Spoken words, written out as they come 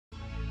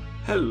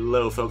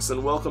Hello folks,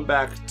 and welcome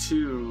back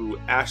to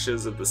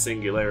Ashes of the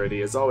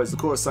Singularity. As always, of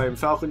course, I am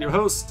Falcon, your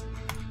host,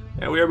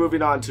 and we are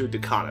moving on to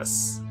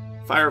Decanus.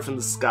 Fire from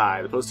the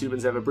sky. The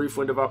post-humans have a brief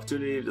window of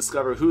opportunity to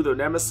discover who their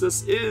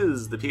nemesis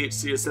is. The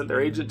PHC has sent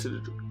their agent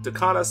to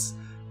Decanus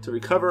to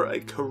recover a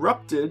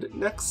corrupted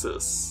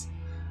Nexus,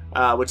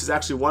 which is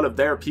actually one of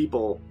their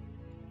people.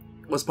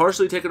 Was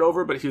partially taken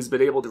over, but he's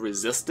been able to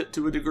resist it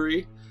to a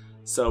degree.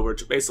 So we're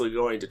basically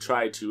going to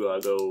try to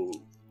go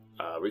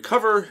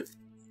recover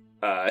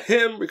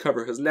him,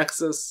 recover his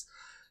Nexus,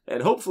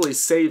 and hopefully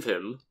save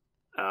him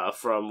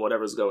from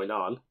whatever's going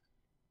on.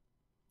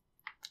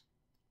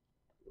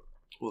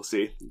 We'll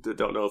see.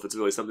 Don't know if it's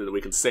really something that we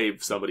can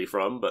save somebody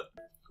from, but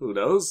who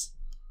knows?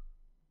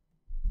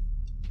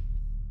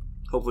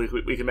 Hopefully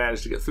we can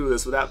manage to get through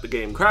this without the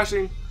game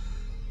crashing.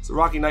 It's a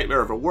rocky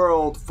nightmare of a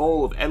world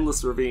full of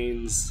endless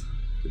ravines.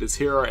 It is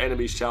here our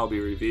enemies shall be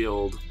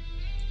revealed.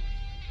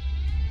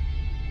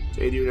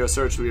 To aid you in your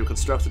search, we have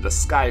constructed a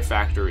sky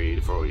factory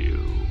for you.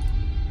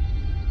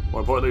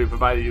 More importantly, we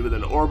provided you with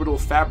an orbital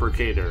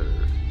fabricator.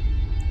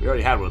 We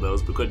already had one of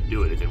those, but couldn't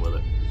do anything with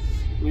it.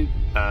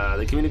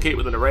 They communicate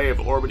with an array of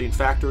orbiting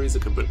factories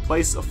that can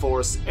place a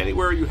force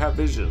anywhere you have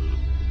vision.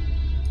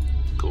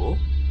 Cool.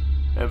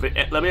 And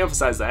let me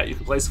emphasize that. You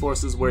can place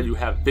forces where you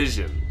have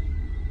vision.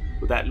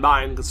 With that in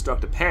mind,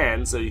 construct a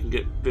pan so you can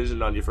get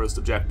vision on your first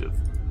objective.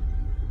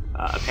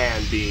 A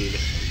pan being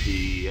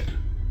the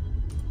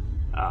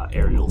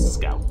aerial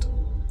scout.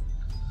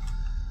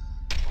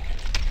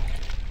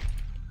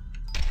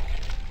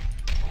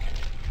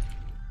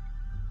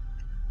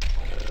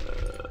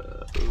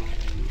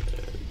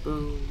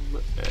 Boom,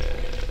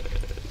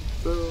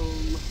 and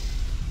boom.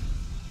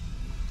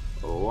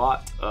 A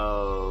lot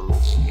of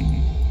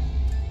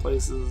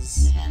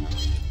places.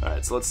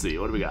 Alright, so let's see.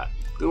 What do we got?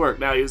 Good work.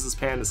 Now use this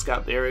pan to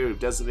scout the area. We've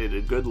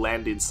designated a good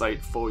landing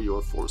site for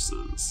your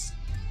forces.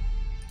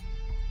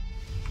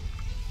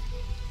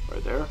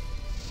 Right there.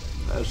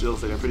 That actually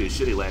looks like a pretty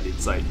shitty landing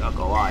site, not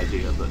gonna lie to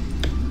you, but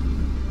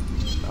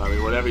I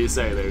mean, whatever you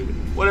say there.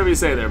 Whatever you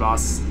say there,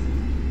 boss.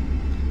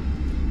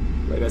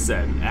 Like I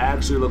said, it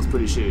actually looks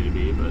pretty shitty to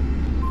me, but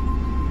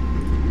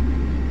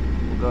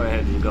we'll go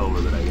ahead and go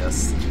with it, I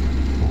guess.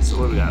 So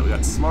what do we got? We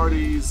got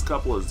Smarties, a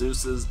couple of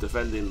Zeuses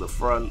defending the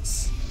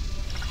fronts.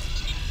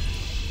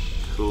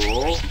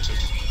 Cool.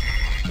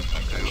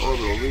 An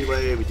orbital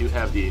relay. We do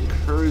have the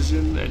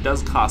incursion. It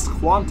does cost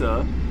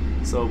Quanta,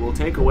 so we'll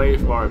take away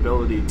from our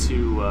ability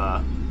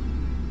to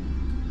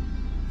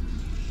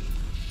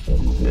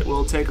it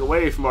will take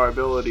away from our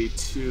ability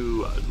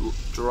to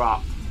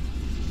drop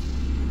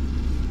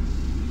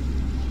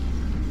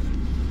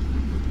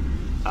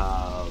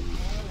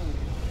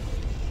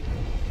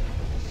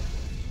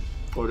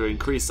or to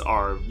increase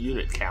our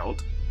unit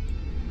count.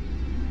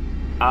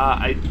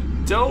 I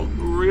don't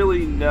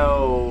really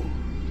know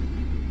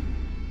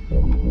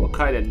what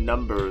kind of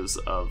numbers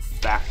of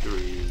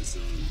factories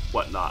and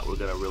whatnot we're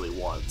going to really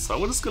want. So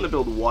I'm just going to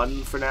build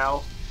one for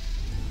now.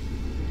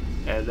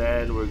 And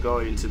then we're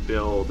going to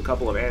build a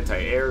couple of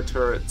anti-air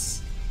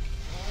turrets.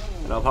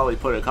 And I'll probably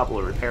put a couple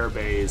of repair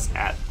bays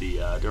at the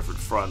different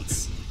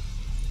fronts. In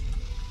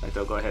fact,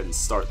 I'll go ahead and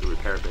start the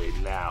repair bay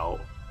now.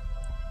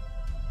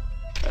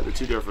 At the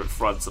two different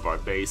fronts of our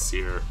base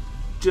here,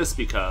 just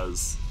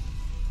because.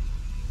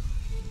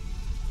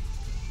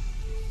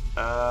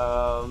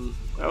 I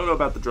don't know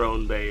about the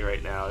drone bay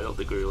right now. I don't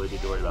think we really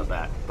need to worry about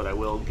that. But I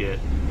will get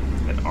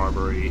an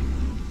armory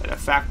and a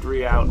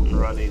factory out and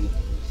running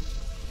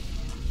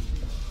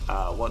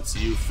once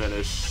you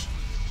finish.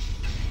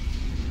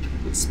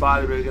 Good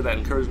spot. We're going to get that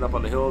incursion up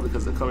on the hill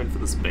because they're coming for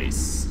this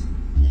base.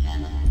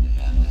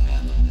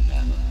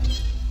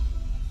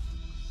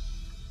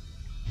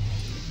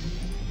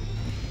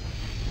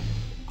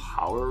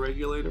 Power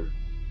regulator? What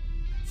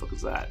the fuck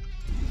is that?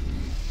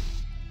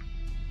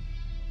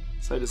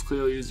 Site is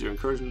clearly use your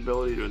incursion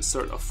ability to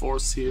insert a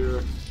force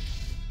here.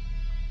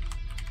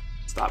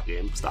 Stop,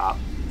 game. Stop.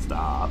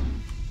 Stop.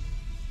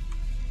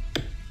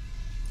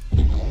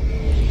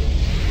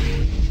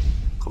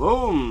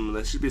 Kaboom!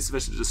 That should be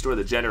sufficient to destroy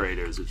the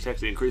generators. We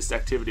detect the increased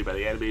activity by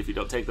the enemy. If you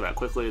don't take them out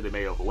quickly, they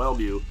may overwhelm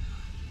you.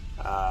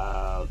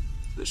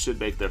 This should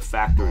make their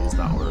factories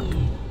not work.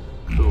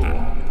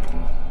 Cool.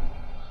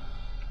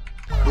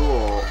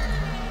 Cool.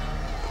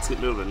 Let's get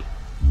moving.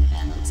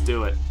 Let's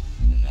do it.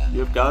 You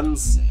have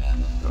guns?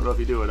 I don't know if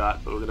you do or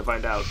not, but we're gonna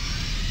find out.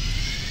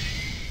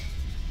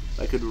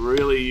 I could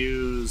really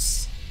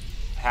use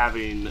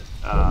having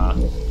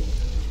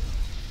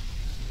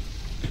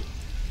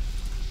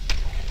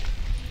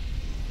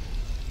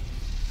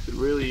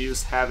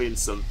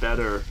some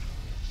better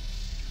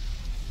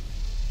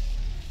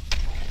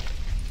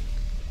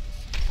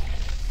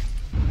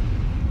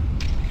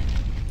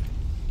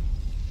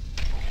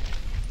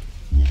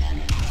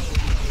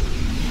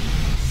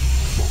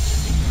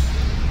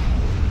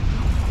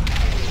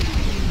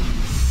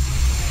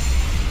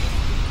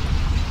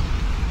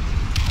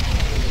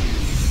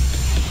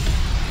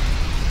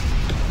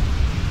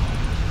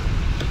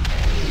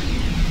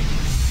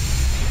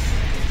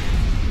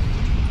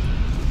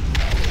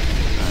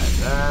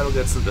That'll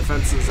get some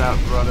defenses out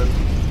and running.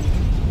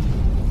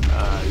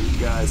 You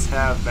guys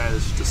have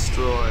managed to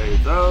destroy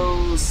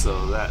those,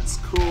 so that's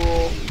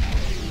cool.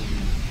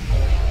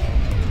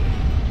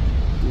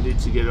 We need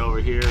to get over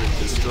here and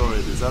destroy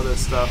this other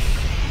stuff.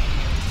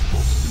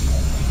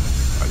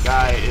 Our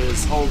guy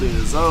is holding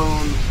his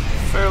own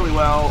fairly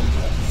well.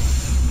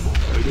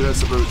 We do have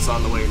some brutes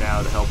on the way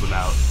now to help him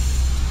out.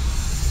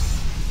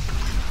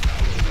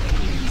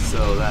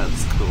 So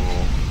that's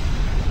cool.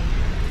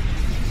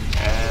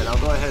 And I'll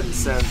go ahead and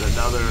send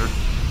another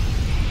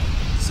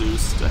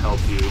Zeus to help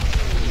you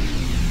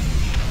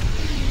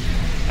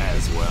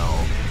as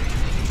well.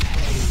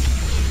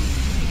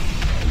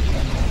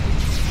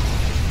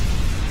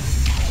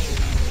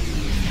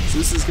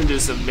 Zeus can do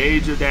some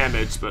major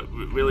damage, but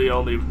really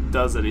only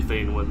does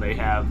anything when they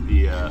have the,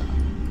 you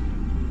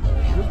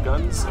have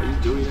guns? Are you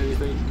doing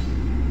anything?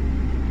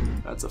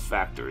 That's a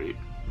factory.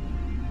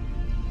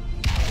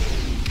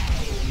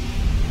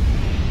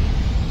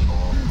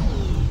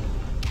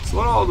 So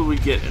what all do we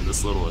get in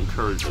this little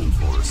incursion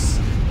force?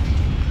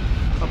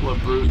 A couple of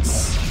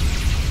brutes,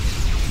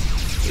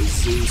 a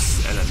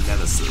Zeus, and a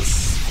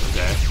Nemesis.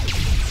 Okay.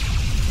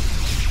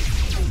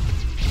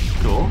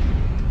 Cool.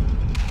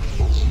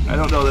 I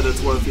don't know that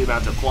it's worth the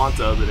amount of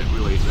quanta that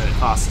it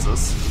costs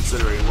us,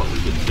 considering what we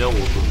could build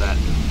with that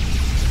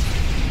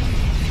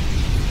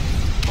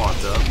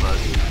quanta, but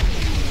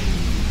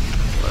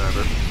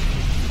whatever.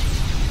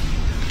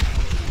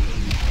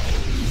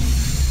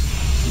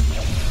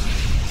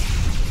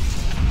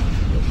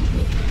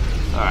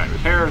 Alright,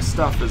 repair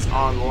stuff is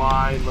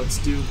online. Let's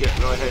go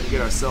ahead and get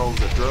ourselves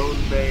a drone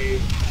bay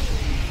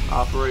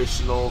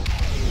operational.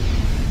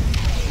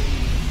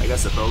 I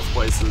guess at both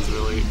places,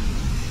 really.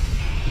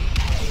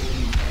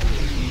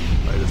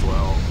 Might as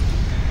well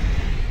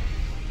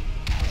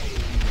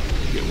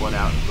get one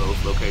out in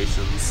both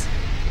locations.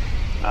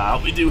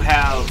 We do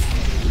have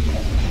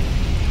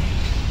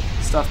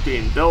stuff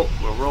being built.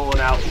 We're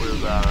rolling out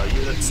with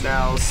units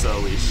now,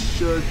 so we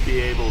should be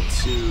able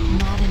to.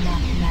 Not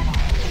enough metal.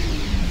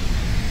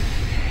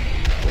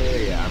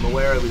 Yeah, I'm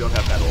aware we don't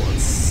have metal.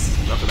 There's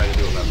nothing I can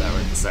do about that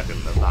right this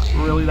second. I'm not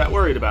really that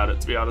worried about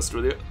it, to be honest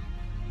with you.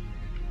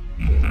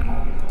 Okay,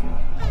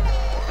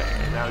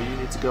 now you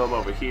need to go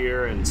over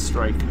here and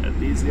strike at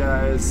these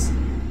guys.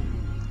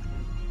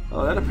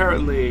 Oh, that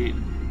apparently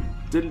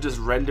didn't just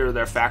render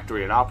their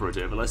factory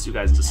inoperative unless you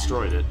guys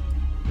destroyed it.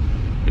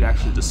 It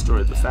actually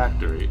destroyed the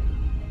factory.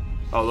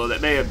 Although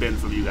that may have been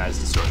from you guys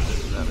destroying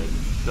it. I mean,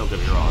 don't get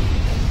me wrong.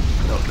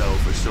 I don't know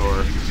for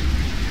sure.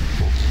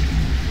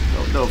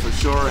 Don't know for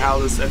sure how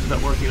this ended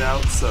up working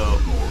out, so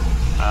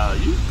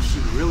you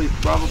should really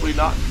probably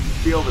not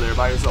be over there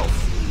by yourself.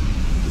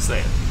 Just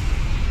saying.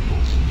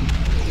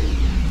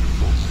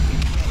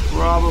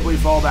 Probably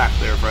fall back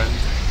there, friend.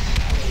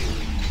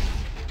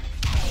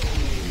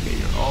 Okay,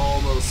 you're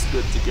almost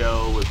good to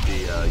go with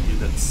the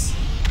units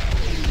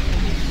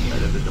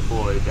ready to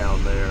deploy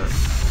down there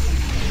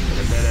in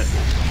a minute.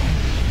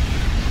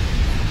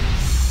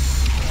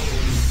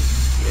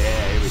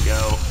 Yeah, here we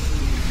go.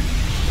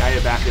 Now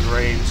you're back in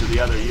range of the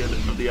other unit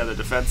of the other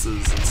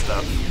defenses and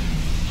stuff.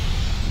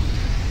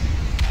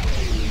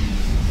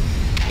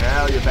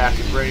 Now you're back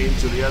in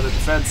range of the other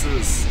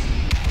defenses.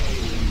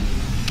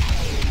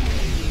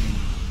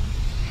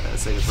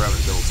 It's taking forever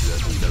to build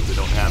this because we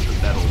don't have the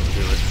metal to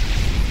do it.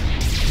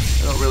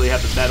 I don't really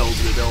have the metal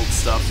to build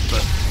stuff,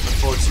 but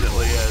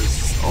unfortunately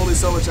there's only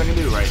so much I can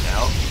do right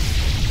now.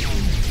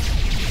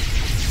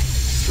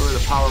 Destroy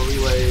the power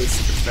relays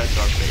to protect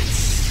our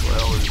base.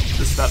 Well, we're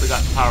just about to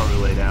got the power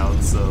relay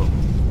down, so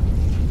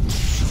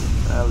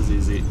that was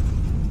easy.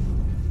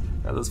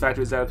 Now those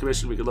factories out of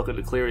commission, we could look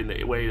into clearing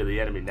the way to the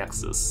enemy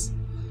nexus.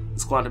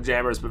 This quantum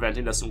jammer is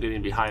preventing us from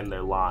getting behind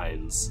their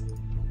lines.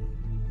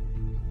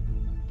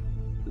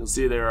 You'll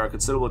see there are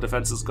considerable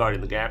defenses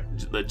guarding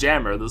the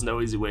jammer. There's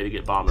no easy way to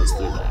get bombers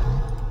through that.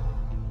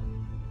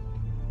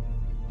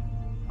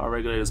 Our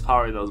regulators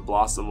powering those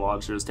blossom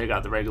launchers. Take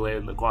out the regulator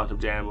and the quantum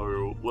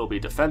jammer will be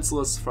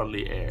defenseless from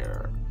the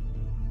air.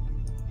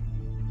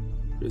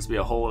 There appears to be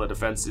a hole in the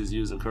defenses.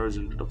 Use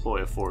incursion to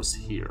deploy a force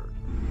here.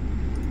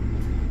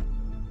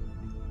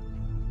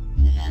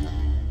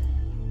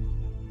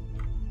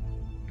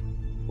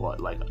 What,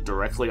 like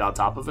directly on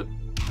top of it?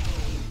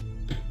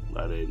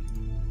 I mean,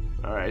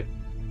 alright.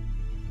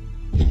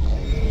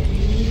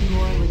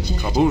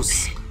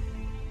 Caboose!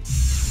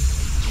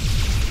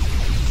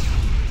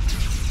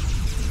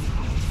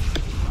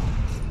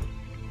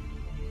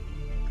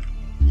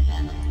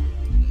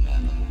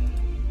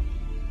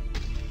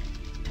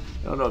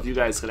 I don't know if you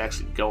guys can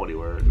actually go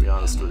anywhere, to be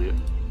honest with you.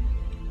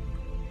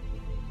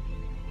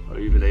 Are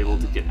you even able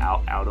to get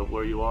out of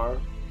where you are?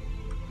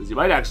 Because you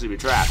might actually be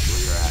trapped where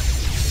you're at.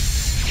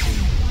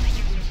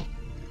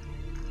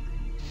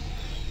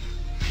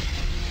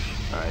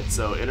 Alright,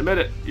 so in a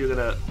minute, you're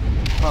gonna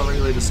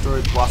probably destroy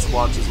the blossom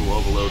launchers will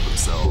overload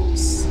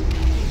themselves.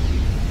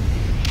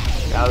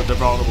 Now that they're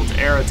vulnerable to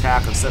air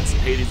attack, I've sent some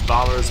Hades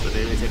bombers, but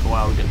they may take a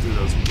while to get through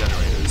those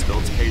regenerators.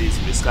 Build some Hades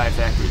from your Sky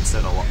Factory and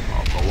send a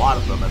lot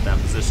of them at that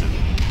position.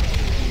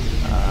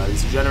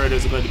 These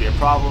generators are going to be a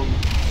problem.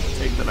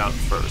 Take them out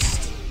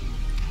first.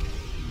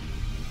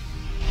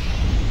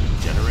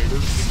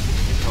 Generators?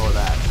 What the hell are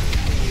that?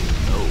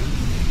 Oh,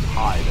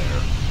 hi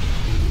there.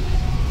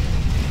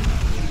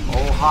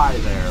 Oh, hi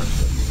there.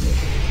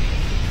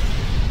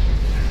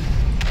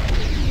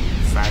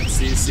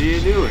 Fancy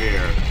seeing you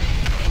here.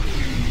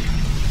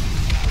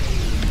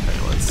 Okay,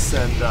 let's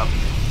send up.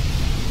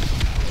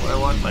 What do I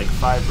want? Like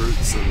 5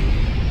 brutes and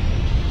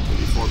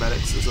maybe 4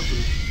 medics or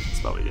something? That's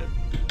probably good.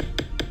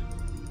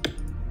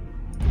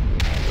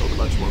 Build a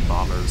bunch more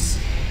bombers.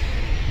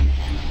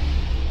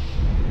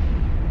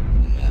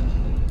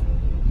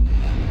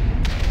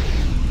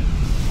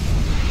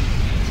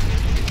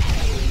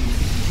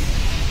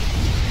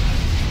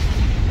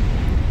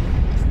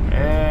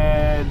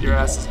 And your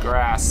ass is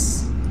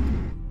grass.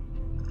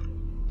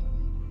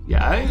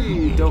 Yeah,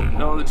 I don't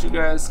know that you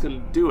guys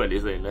can do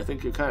anything. I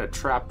think you're kind of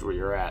trapped where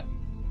you're at.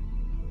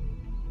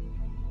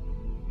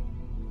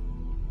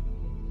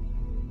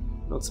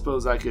 Don't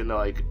suppose I can,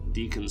 like,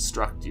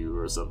 deconstruct you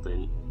or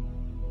something.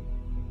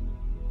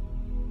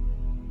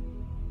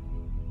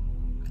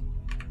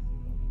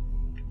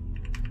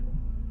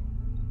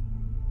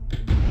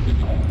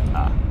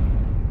 Ah.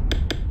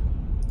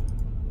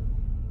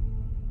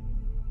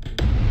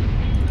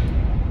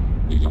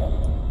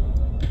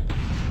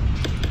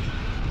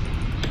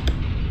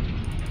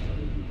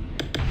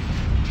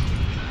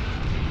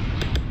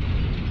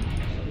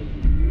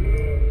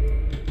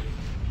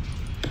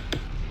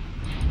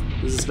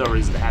 There's no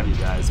reason to have you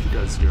guys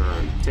because you're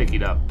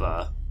taking up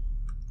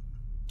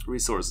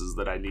resources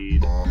that I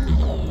need.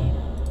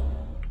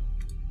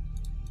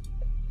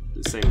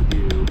 The same with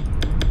you.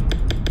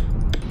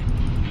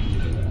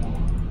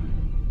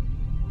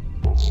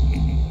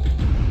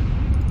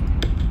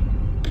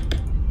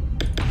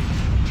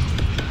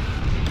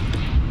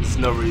 There's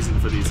no reason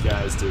for these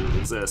guys to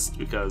exist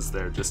because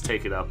they're just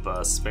taking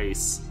up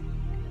space.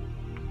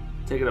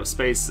 Taking up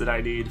space that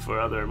I need for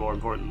other more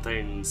important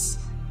things.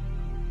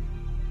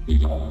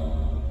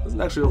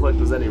 Doesn't actually look like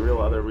there's any real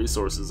other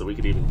resources that we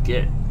could even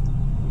get,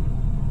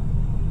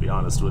 to be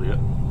honest with you.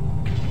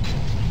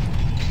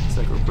 Looks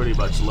like we're pretty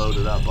much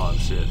loaded up on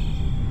shit.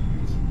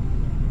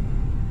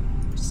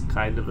 Just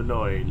kind of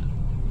annoying.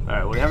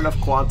 Alright, when we have enough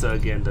quanta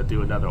again to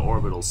do another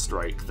orbital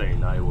strike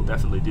thing, I will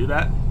definitely do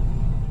that.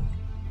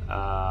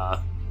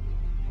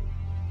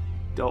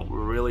 Don't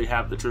really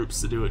have the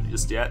troops to do it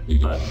just yet,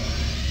 but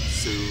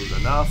soon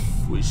enough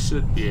we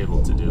should be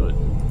able to do it.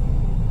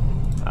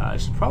 I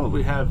should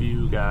probably have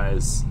you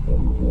guys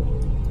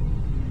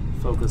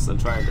focus on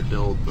trying to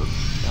help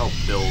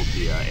build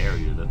the air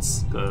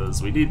units,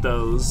 because we need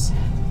those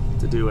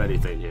to do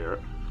anything here.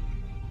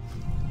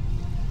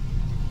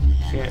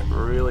 Can't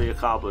really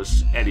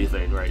accomplish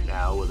anything right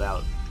now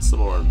without some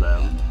more of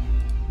them.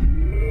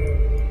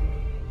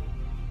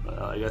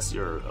 I guess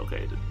you're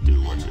okay to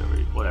do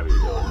whatever you're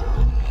doing.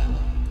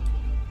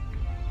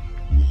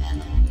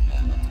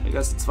 I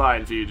guess it's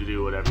fine for you to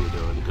do whatever you're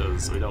doing,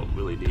 because we don't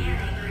really need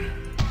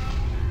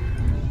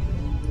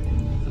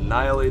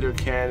Annihilator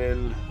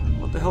Cannon.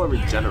 What the hell are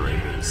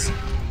regenerators?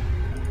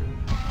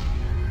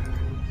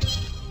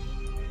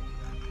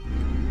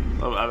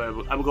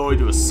 I'm going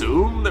to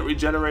assume that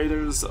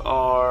regenerators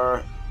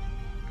are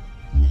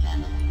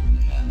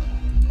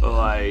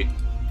like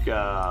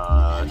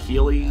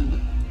healing,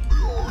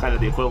 kind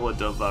of the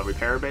equivalent of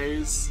repair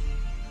bays.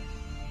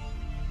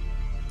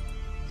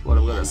 That's what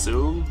I'm going to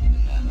assume.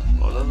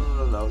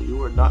 Oh, no. You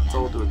were not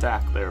told to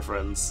attack there,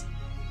 friends.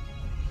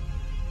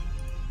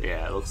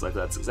 Yeah, it looks like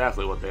that's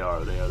exactly what they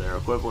are. They are their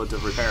equivalent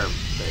of repair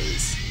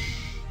bays.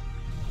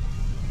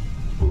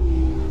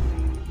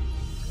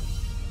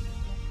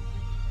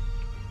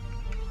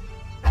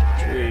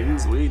 Which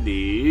means we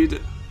need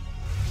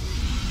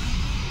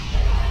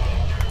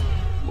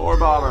more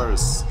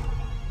bombers.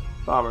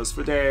 Bombers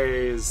for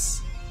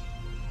days.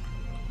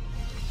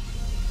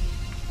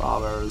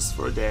 Bombers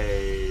for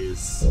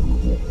days. You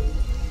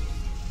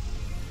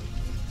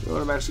know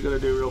what I'm actually going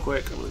to do real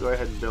quick? I'm going to go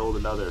ahead and build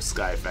another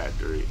Sky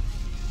Factory.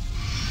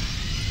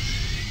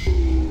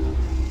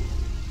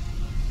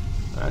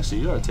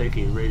 Actually, you are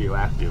taking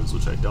radioactives,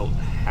 which I don't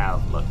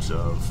have much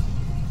of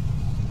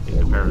in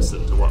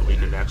comparison to what we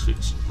can actually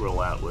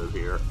roll out with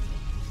here.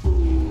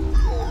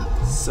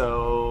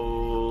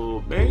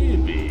 So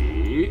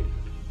maybe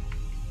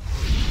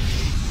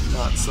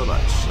not so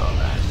much on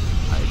that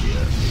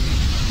idea.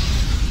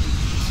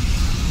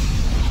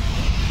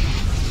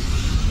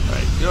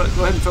 Alright, you know what?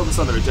 Go ahead and focus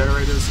on the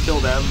regenerators, kill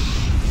them,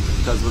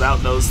 because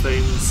without those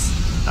things,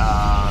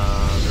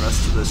 the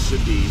rest of this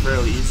should be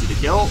fairly easy to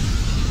kill.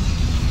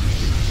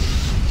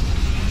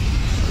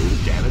 Are we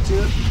even damaging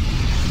it?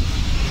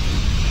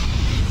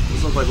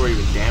 Doesn't look like we're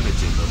even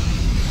damaging them.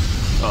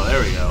 Oh,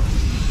 there we go.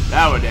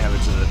 Now we're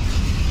damaging it.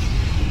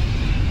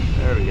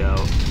 There we go.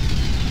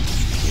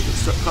 You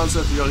construct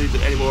concept, you don't need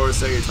to anymore.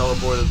 Say you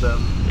teleported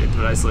them into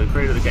an isolated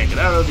crater they can't get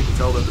out of. You can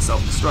tell them to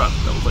self-destruct.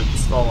 Double click the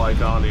skull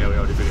icon. Yeah, we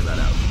already figured that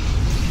out.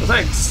 Well,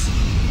 thanks.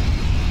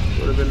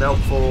 Would have been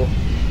helpful.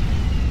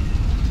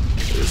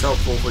 It was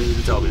helpful for you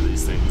to tell me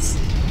these things,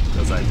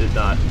 because I did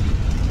not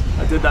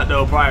I did not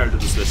know prior to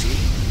this mission.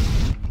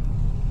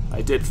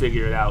 I did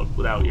figure it out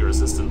without your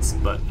assistance,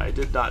 but I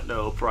did not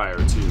know prior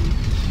to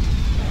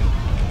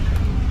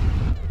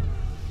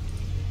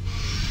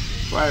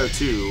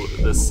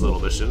this little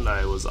mission.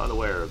 I was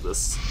unaware of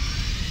this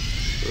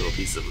little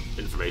piece of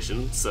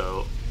information,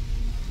 so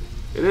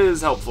it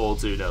is helpful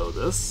to know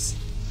this.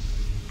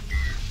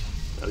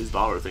 Now, these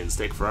bomber things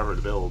take forever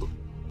to build.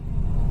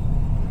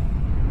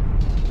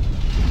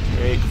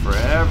 Take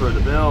forever to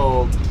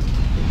build.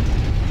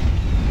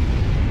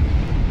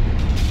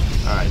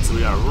 Alright, so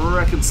we are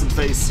wrecking some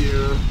face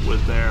here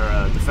with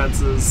their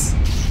defenses.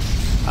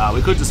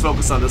 We could just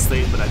focus on this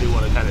thing, but I do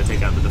want to kind of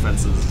take out the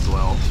defenses as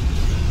well.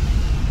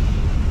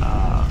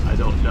 I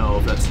don't know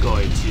if that's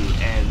going to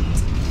end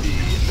the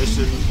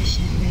mission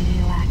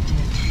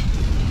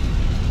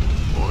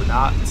or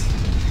not.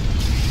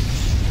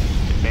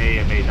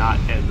 It may not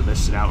end the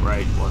mission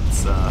outright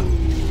once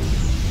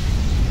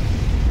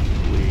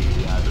we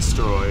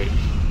destroy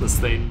this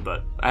thing,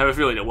 but I have a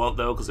feeling it won't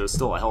though, because there's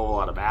still a hell of a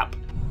lot of map.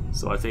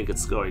 So I think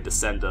it's going to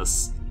send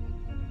us.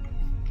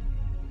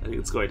 I think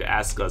it's going to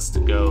ask us to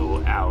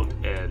go out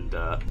and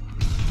out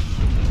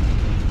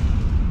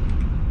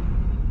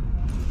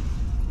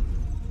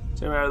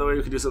of the way,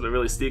 we could do something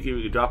really sneaky.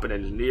 We could drop an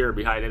engineer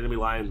behind enemy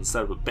lines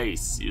instead of a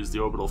base. Use the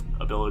orbital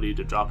ability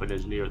to drop an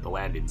engineer at the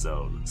landing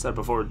zone. Set up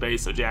a forward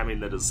base, so jamming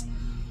that is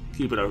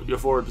keeping your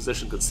forward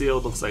position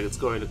concealed. Looks like it's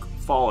going to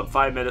fall in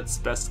 5 minutes,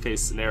 best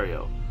case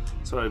scenario.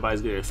 So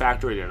everybody's getting a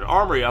factory and an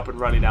armory up and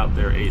running out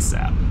there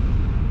ASAP.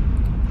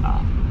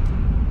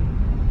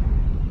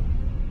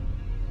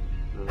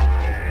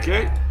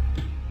 Okay.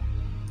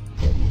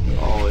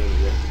 All in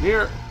the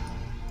engineer.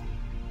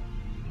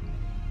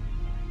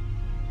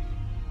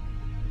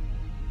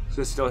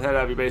 Just don't head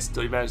out of your base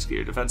until you manage to get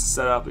your defenses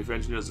set up. If your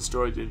engineer is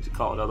destroyed, you need to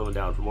call another one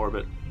down from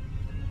orbit.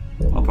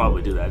 I'll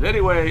probably do that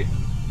anyway.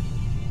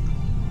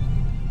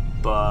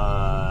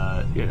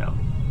 But, you know.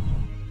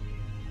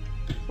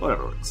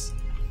 Whatever works.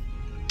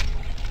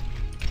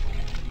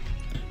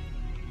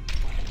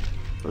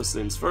 First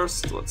things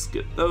first, let's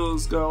get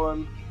those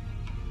going.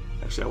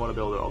 Actually, I want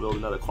to I'll build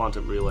another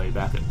quantum relay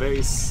back at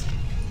base.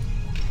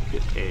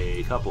 Get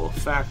a couple of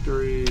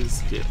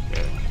factories, get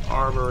an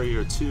armory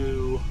or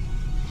two.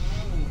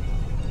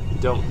 We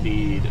don't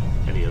need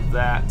any of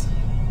that.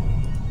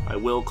 I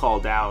will call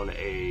down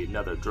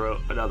another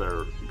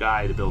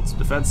guy to build some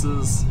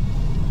defenses.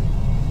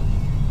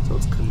 So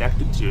it's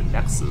connected to your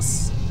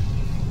nexus.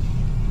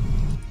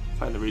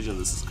 Find the region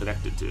this is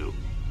connected to.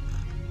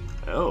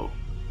 Oh,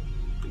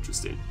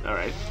 interesting. All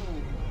right.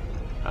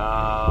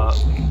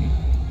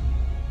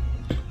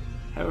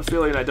 I have a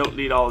feeling I don't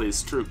need all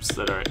these troops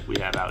that we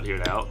have out here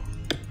now.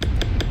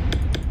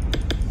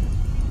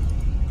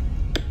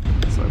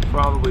 So I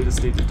probably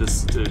just need to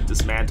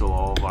dismantle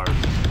all my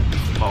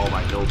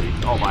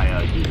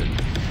unit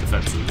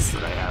defenses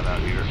that I have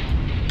out here.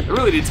 There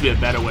really needs to be a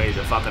better way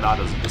to fucking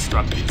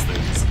auto-destruct these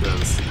things,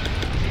 because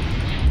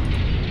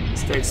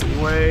this takes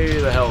way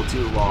the hell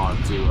too long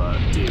to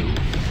do.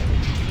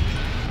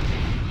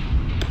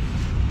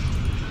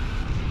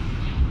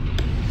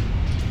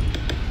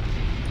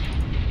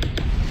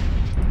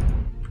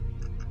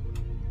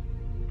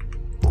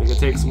 It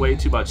takes way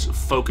too much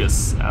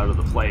focus out of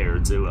the player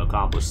to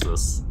accomplish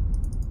this.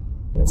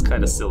 It's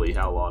kind of silly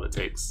how long it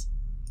takes.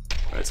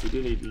 Alright, so we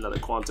do need another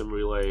quantum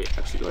relay.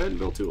 Actually, go ahead and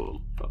build 2 of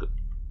them. Fuck it.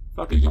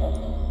 Fuck it.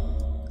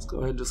 Let's go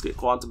ahead and just get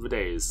quantum for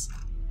days.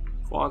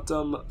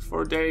 Quantum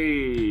for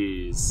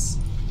days.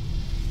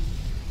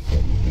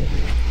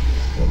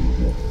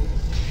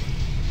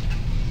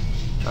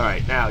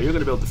 Alright, now you're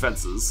going to build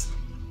defenses.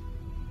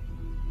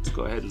 Let's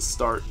go ahead and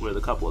start with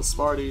a couple of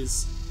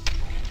Sparties.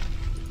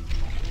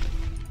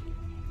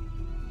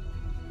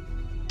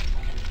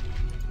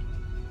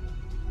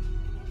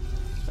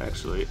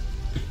 Actually,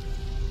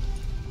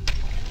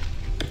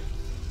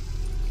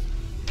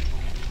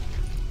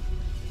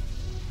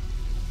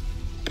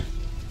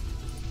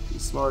 two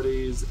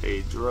Smarties,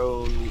 a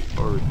drone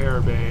or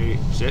repair bay.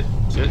 Shit.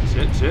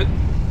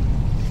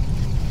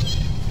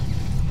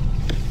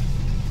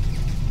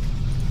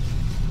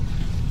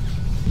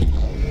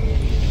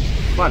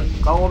 Come on,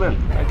 call them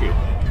in. Thank you.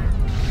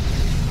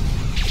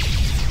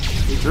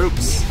 New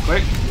troops,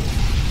 quick.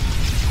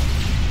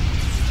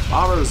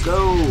 Bombers,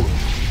 go!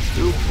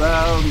 Nuke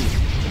them!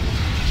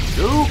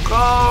 Nuke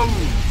them!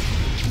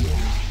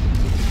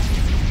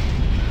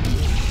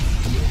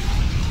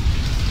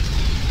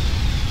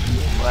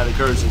 Well, that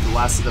incursion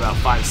lasted about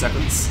 5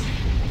 seconds.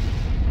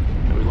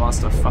 And we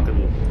lost our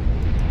fucking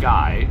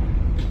guy,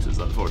 which is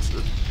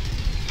unfortunate.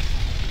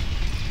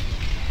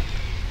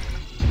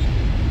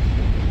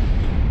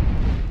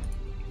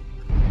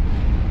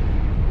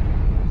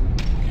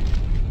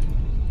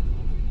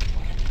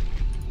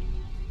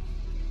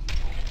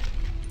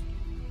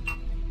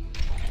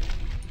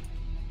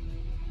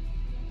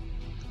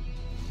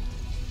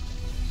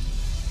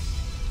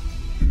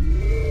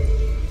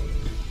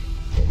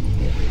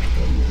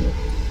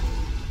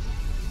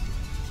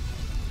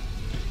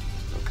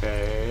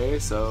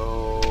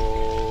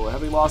 So,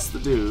 having lost the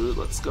dude,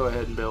 let's go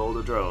ahead and build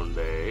a drone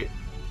bay.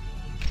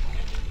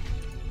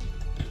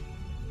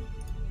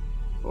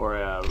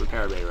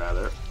 repair bay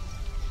rather.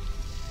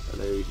 And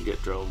then you can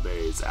get drone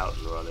bays out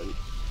and running.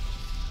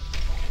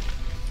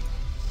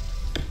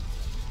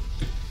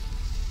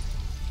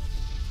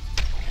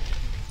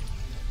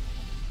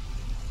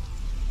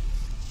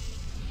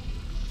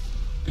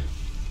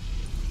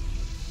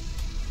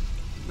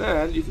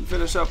 Then you can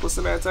finish up with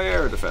some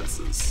anti-air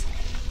defenses.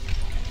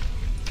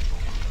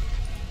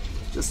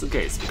 Just in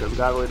case, because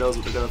God only knows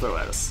what they're going to throw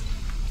at us.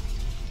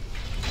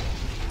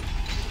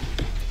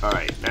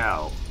 Alright,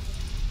 now.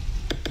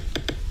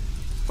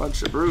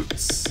 Bunch of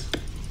brutes.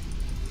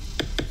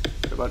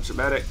 A bunch of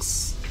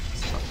medics.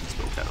 Let's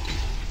go get them.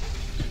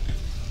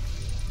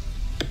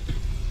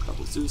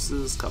 Couple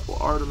Zeuses, couple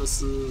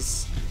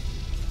Artemises.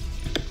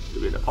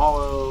 Maybe an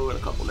Apollo, and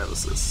a couple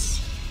Nemesis.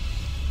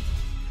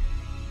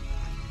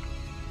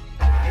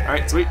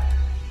 Alright, sweet.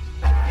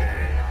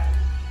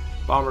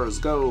 Bombers,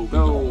 go,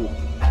 go!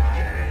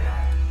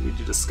 Need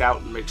you to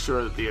scout and make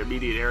sure that the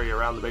immediate area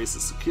around the base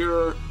is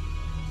secure.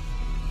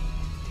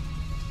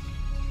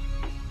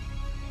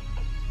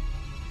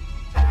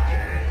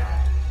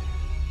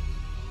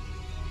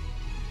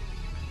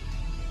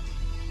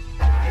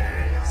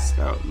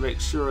 Scout and make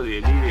sure the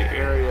immediate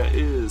area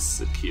is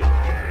secure.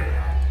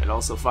 And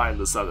also find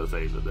this other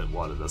thing that it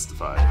wanted us to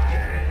find.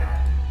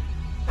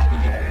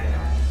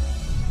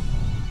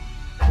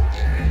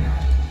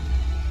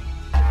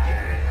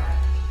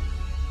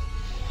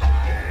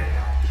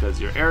 Because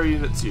your air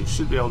units, you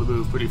should be able to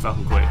move pretty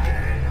fucking quick.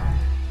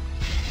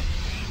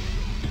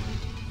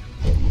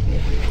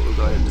 We'll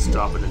go ahead and just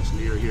drop an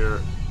engineer here.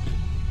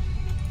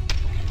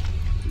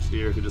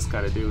 Engineer can just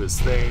kind of do his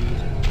thing.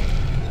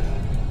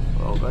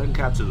 Well, go ahead and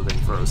capture the thing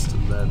first,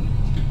 and then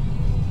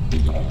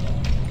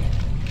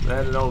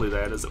and only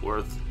then is it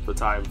worth the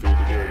time for you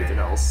to do anything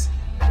else.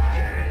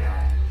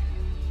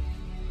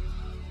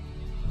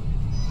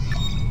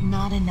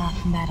 Not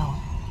enough metal.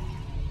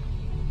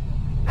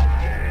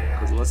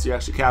 Because unless you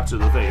actually capture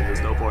the thing,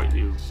 there's no point in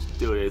you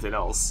doing anything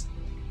else.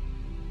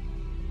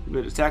 You've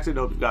been detected,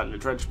 hope you've gotten an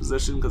entrenched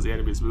position because the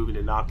enemy is moving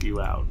to knock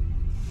you out.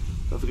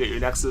 Don't forget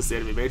your nexus, the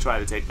enemy may try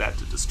to take that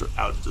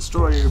out to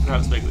destroy you,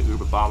 perhaps making a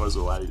group of bombers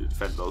will allow you to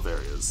defend both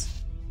areas.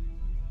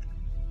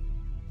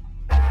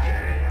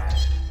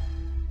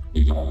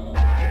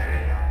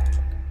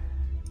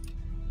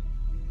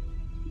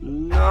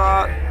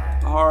 Not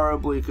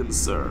horribly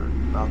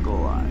concerned, not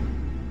gonna lie.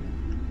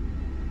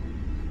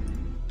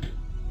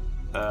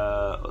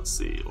 Let's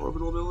see,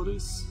 orbital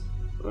abilities?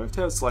 I have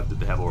to have selected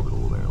to have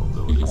orbital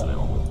abilities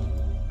available.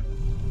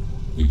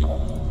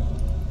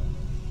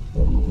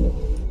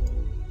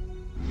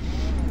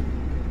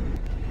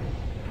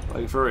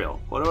 Like, for real,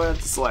 what do I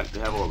have to select to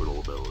have orbital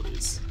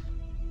abilities?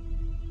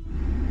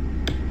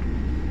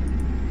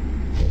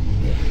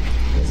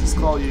 Let's just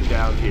call you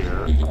down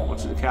here. I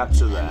want you to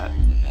capture that.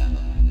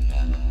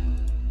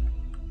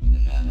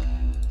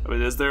 I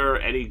mean, is there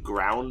any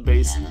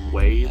ground-based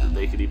way that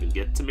they could even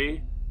get to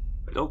me?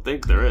 I don't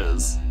think there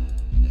is.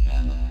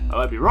 I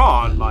might be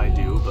wrong, mind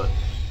you, but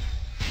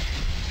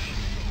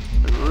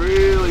I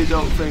really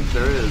don't think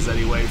there is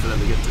any way for them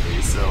to get to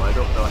me, so I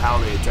don't know how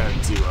they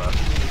intend to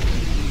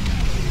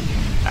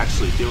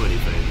actually do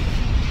anything.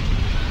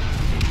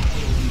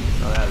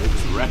 Oh yeah, they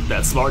just wrecked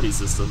that Smarty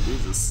system,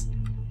 Jesus.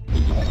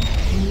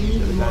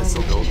 Yeah, the guy's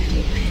still building.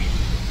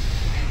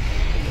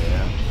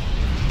 Yeah.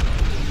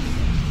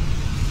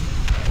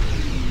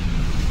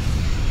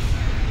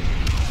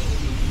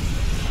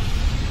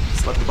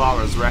 Just let the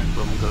bombers wreck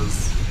them,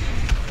 because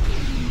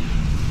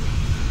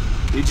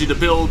I need you to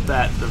build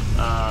that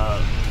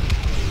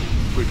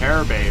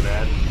repair bay,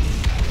 man.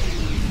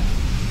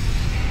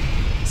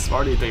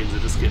 Smarty things are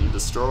just getting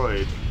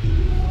destroyed.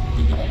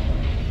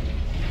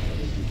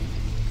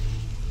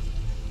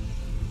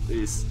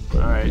 Jeez.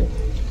 Alright.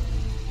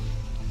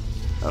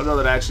 I don't know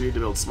that I actually need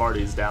to build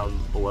Smarties down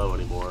below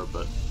anymore,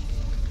 but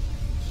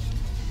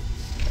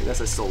I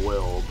guess I still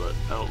will, but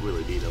I don't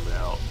really need them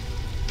now.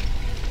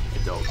 I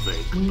don't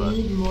think, but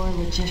need more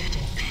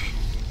logistics.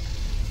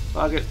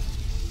 fuck it.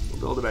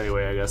 We'll build them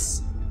anyway, I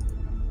guess.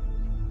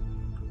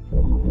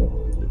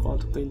 What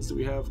quantum things do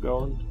we have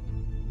going?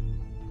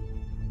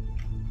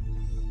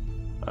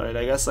 Alright,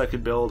 I guess I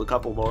could build a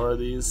couple more of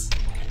these.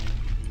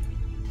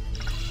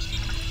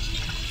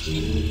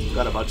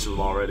 Got a bunch of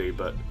them already,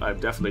 but I'm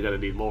definitely gonna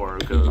need more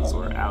because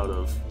we're out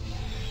of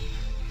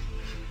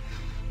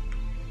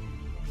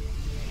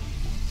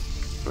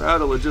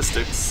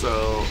logistics,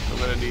 so I'm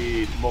gonna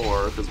need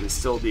more because we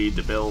still need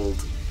to build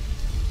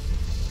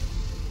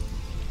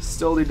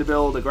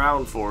a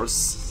ground force,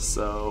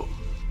 so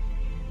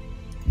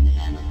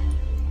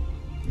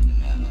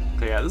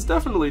okay, yeah, there's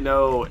definitely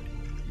no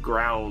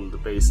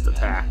ground-based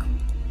attack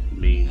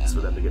means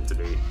for them to get to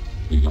me.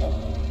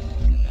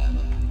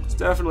 There's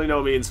definitely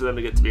no means for them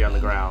to get to me on the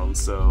ground,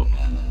 so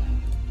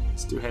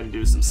let's go ahead and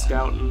do some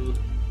scouting.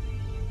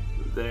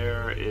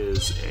 There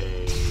is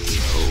a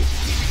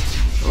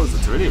oh, it's a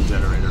Terrinium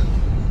generator.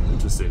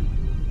 Interesting.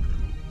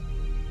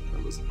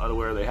 I was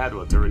unaware they had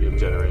a Terrinium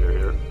generator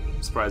here.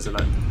 I'm surprised they're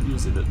not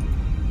using it.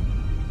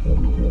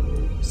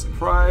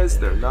 Surprised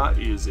they're not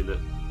using it.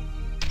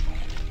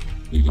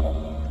 You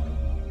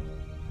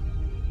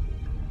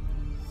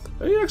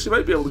actually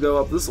might be able to go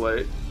up this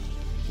way.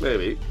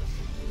 Maybe.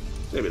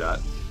 Maybe not.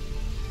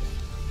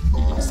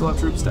 Still have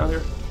troops down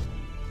here?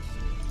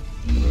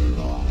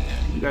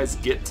 You guys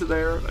get to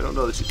there? I don't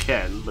know that you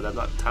can, but I'm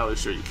not entirely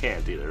sure you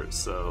can't either,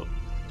 so...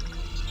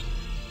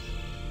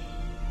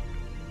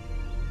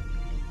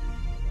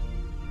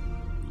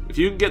 If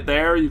you can get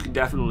there, you can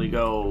definitely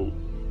go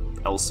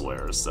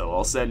elsewhere, so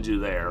I'll send you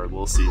there and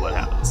we'll see what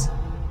happens.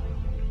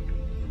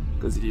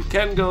 Because if you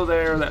can go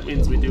there, that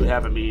means we do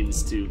have a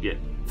means to get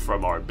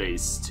from our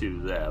base to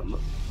them.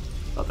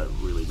 Not that it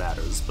really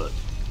matters, but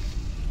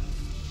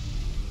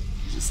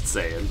just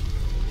saying.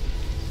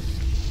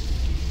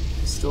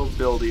 Still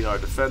building our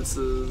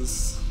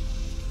defenses.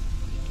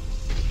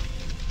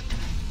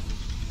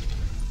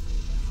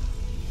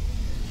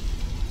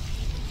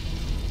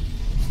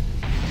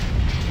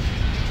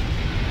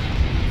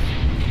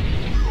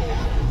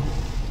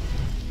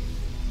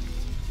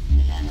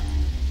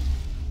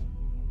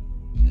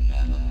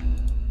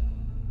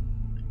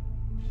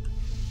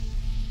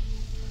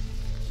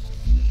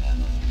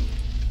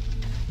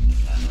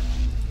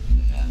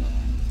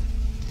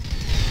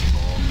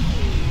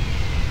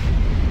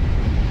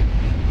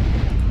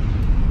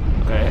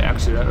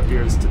 That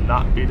appears to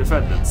not be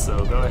defended,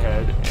 so go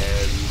ahead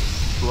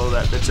and blow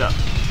that bitch up.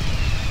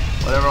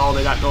 Whatever all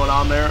they got going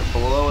on there,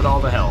 blow it all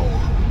to hell.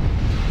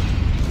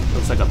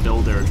 Looks like a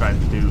builder trying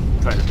to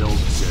build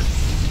shit.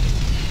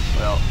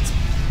 Well, let's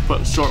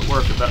put short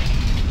work of that.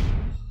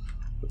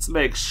 Let's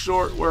make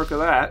short work of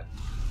that.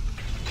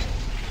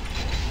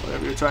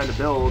 Whatever you're trying to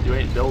build, you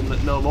ain't building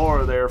it no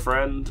more there,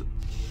 friend.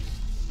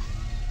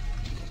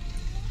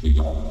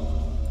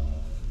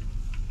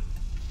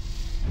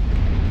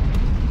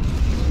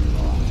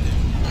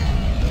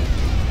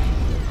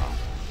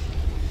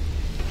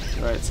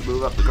 Alright, so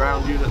move up the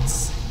ground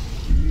units.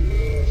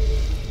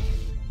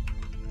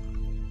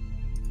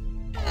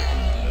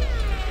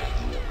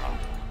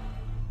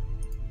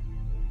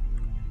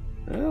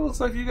 Well, looks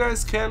like you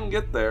guys can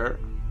get there.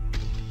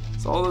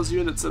 So all those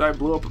units that I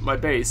blew up at my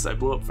base, I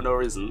blew up for no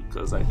reason,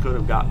 because I could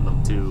have gotten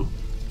them to...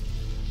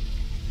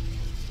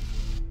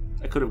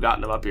 I could have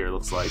gotten them up here, it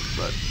looks like,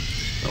 but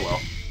oh well.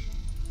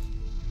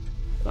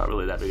 Not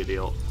really that big a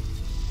deal.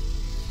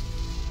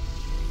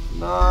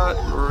 Not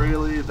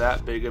really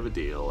that big of a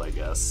deal, I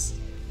guess.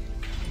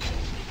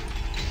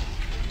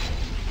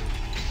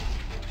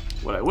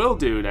 What I will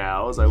do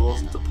now is I will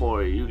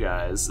deploy you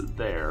guys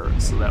there,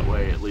 so that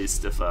way at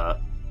least if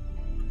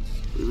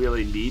we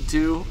really need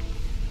to,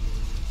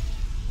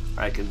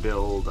 I can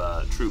build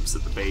troops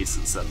at the base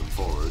and send them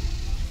forward.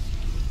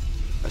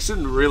 I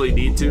shouldn't really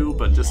need to,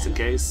 but just in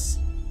case,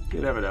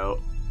 you never know.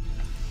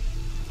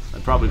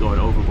 I'm probably going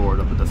overboard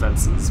on the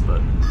defenses,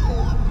 but...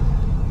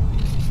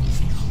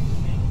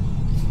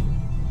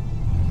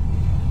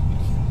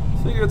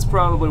 I think it's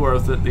probably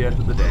worth it at the end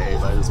of the day,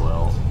 might as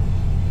well.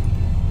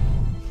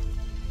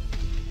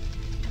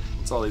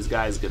 Once all these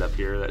guys get up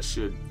here, that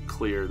should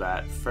clear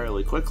that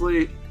fairly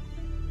quickly.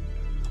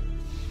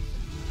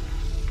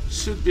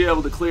 Should be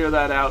able to clear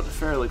that out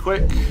fairly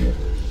quick.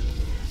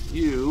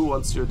 You,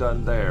 once you're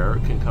done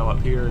there, can come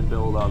up here and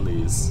build on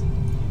these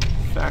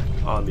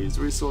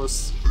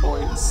resource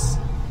points.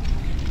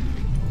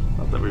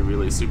 Not that we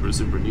really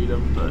super need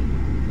them, but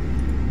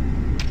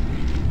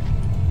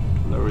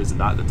no reason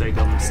not to take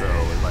them, so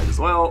we might as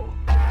well.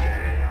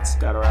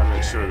 Scout around,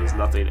 make sure there's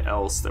nothing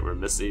else that we're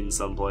missing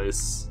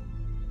someplace.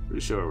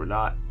 Pretty sure we're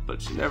not,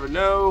 but you never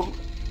know.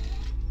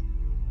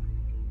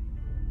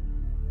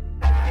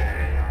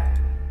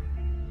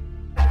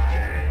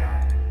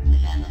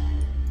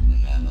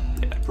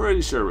 Yeah,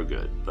 pretty sure we're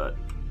good, but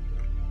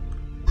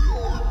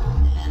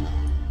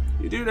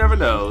you do never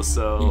know,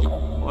 so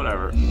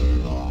whatever.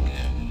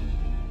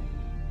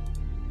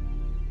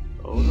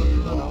 Oh,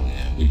 no.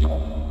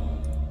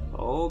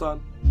 Hold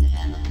on.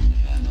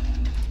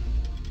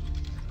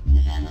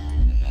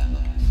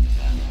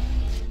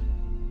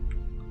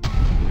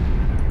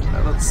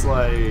 That looks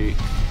like...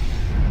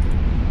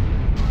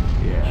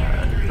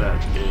 yeah,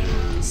 that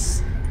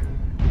is...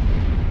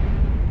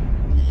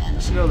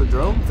 Actually, no, the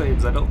drone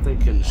things I don't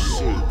think can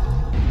shoot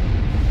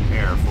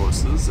air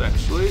forces,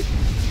 actually.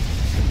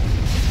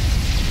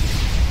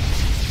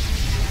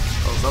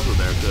 Oh, something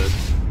there could.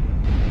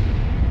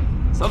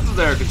 Something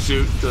there could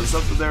shoot, because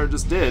something there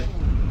just did.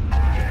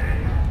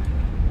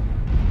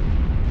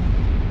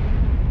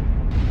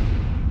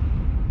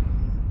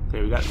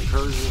 Okay, we got an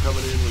incursion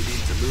coming in, we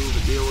need to move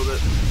and deal with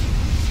it.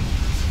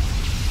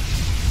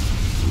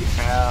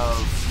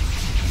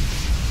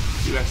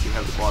 You actually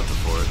have the quantum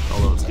for it,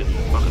 although it's getting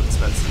fucking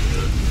expensive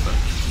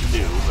to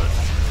do, but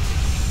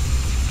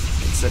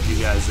let's send you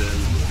guys in.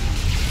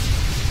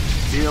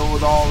 Deal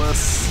with all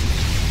this.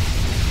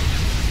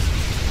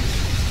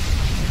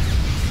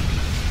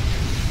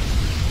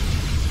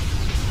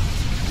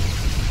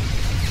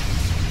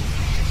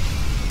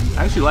 I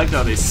actually like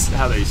how they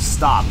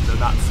stop. They're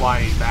not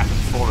flying back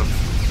and forth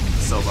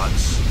so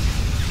much,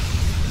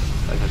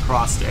 like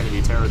across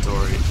enemy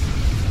territory.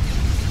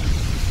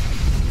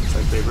 It's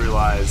like they've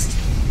realized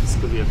This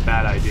could be a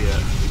bad idea.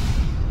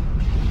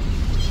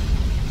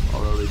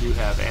 Although they do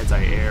have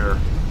anti-air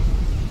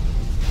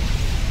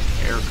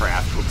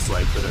aircraft, looks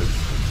like, that are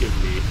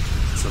giving me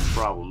some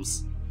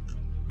problems.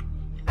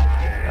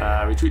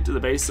 Retreat to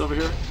the base over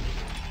here.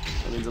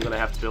 That means I'm going to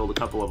have to build a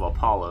couple of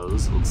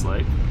Apollos, it looks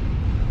like.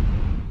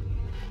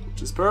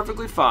 Which is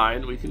perfectly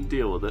fine. We can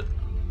deal with it.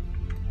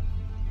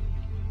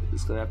 We're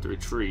just going to have to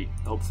retreat.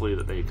 Hopefully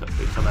that they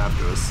come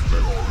after us.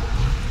 But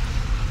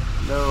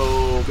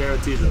no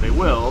guarantee that they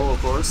will,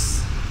 of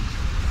course.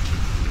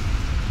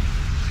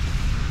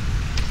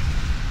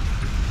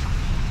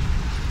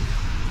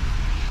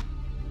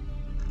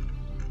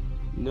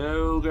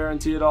 No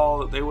guarantee at all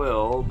that they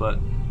will, but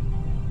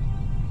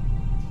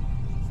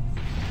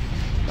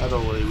not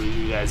only will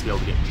you guys be able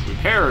to get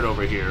repaired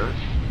over here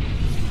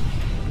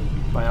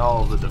by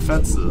all of the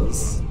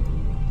defenses,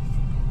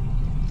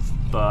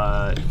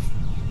 but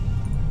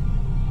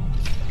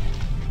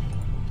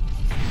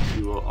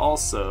you will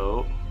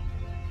also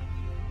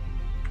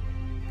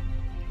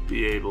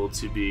be able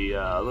to be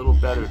a little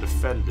better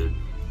defended.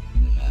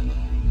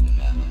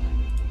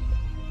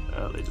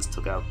 They just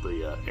took out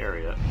the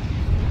area.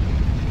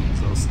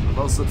 So it's the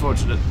most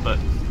unfortunate, but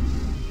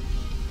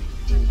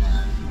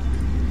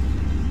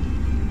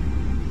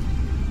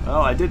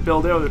well, I did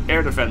build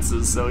air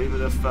defenses, so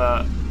even if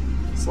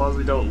as long as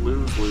we don't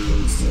lose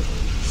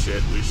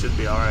shit, we should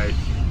be alright.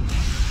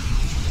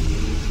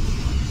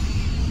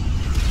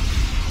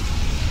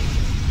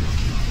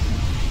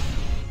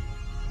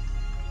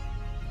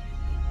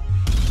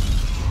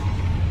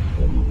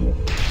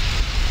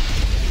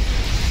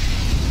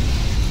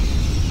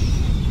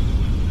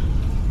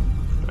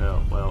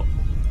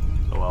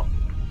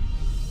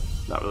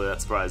 Not really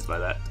that surprised by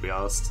that, to be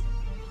honest.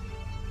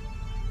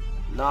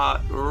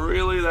 Not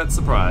really that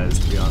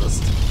surprised, to be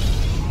honest.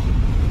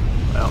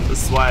 Well,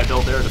 this is why I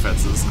built air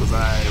defenses, because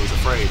I was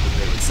afraid that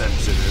they would send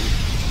shit in.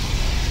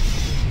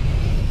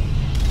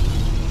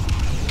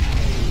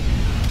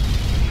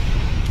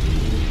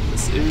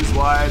 This is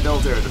why I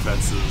built air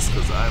defenses,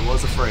 because I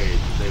was afraid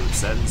that they would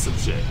send some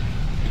shit.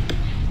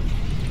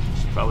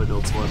 Should probably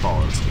build some more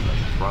Apollos, because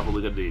I'm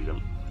probably going to need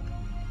them.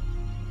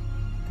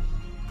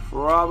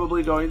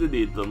 Probably going to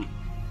need them.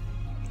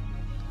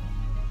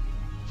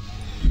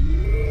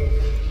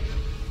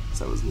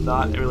 So I was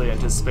not really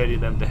anticipating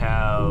them to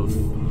have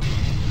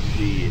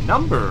the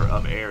number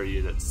of air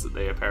units that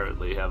they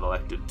apparently have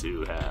elected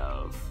to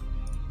have.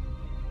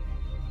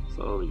 So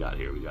what do we got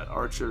here? We got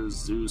Archers,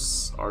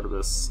 Zeus,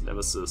 Artemis,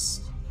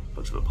 Nemesis, a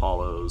bunch of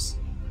Apollos,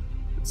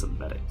 and some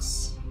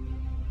medics.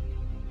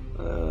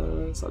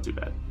 It's not too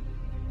bad.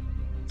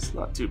 It's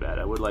not too bad.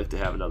 I would like to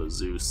have another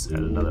Zeus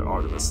and another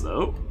Artemis,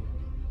 though.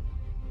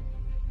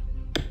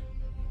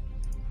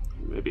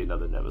 Maybe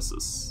another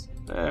Nemesis.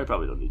 I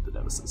probably don't need the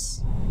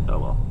Nemesis. Oh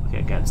well, I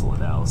can't cancel it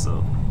now,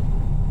 so.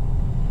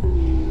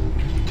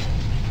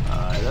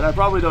 And then I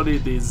probably don't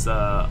need these,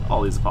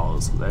 all these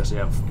Apollos, because I actually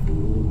have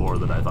more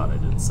than I thought I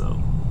did, so.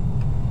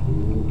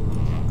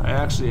 I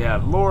actually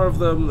have more of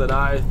them than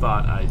I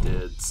thought I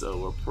did, so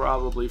we're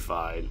probably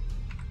fine.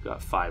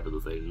 Got 5 of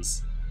the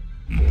things.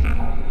 We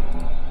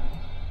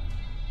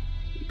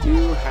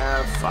do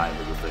have 5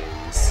 of the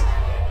things.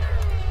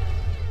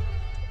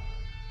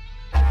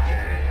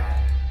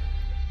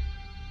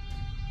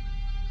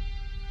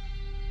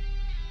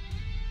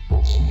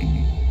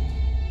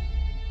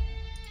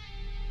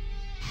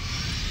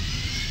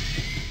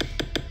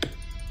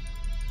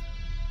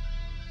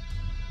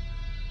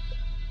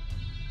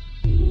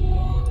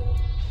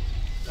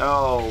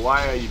 Oh,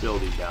 why are you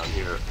building down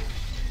here?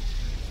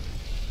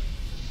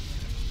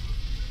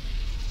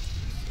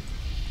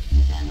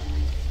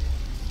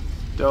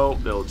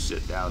 Don't build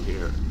shit down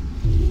here.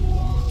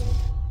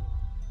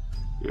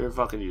 You're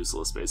fucking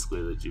useless,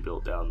 basically, that you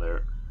built down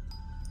there.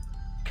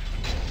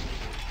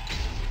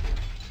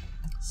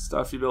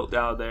 Stuff you built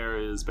down there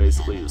is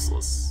basically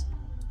useless.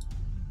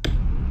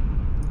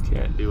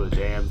 Can't do a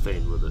damn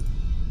thing with it.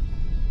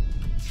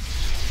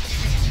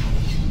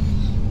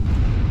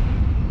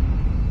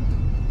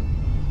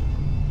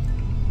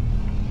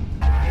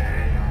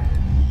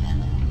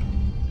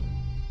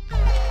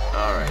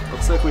 Alright,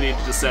 looks like we need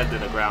to just send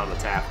in a ground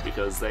attack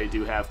because they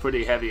do have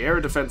pretty heavy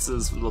air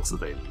defenses from the looks of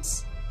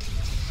things.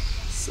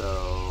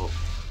 So...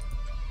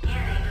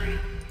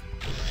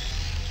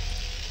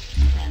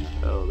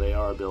 oh, they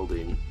are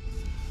building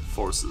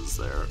forces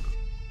there.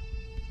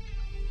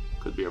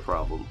 Could be a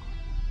problem.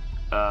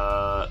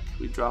 Can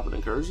we drop an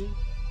incursion?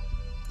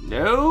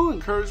 No,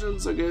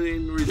 incursions are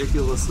getting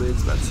ridiculously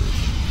expensive.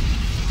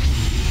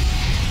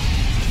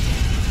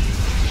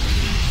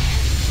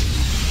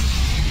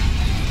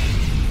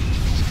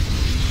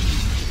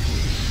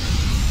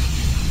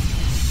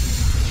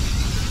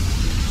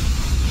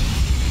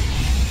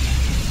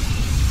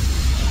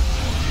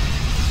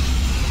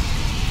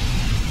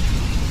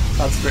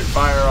 Concentrate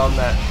fire on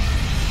that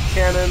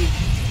cannon.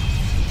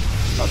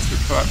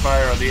 Concentrate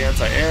fire on the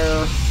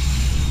anti-air.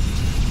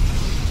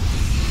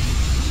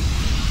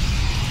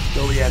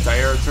 Kill the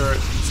anti-air turret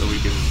so we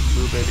can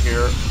move in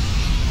here.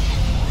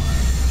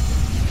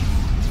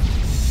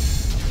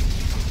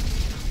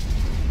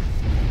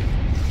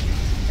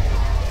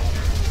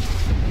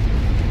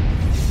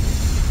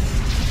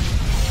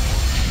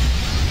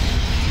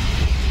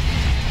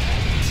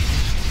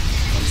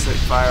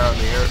 fire on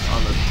the air,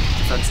 on the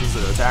defenses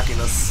that are attacking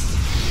us.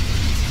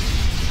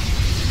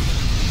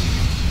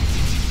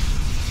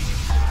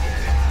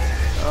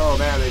 Oh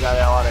man, they got a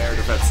lot of air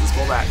defenses.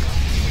 Pull back.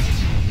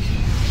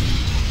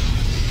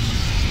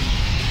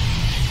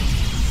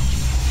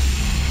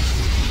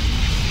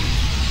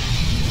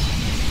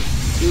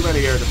 Too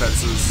many air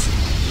defenses.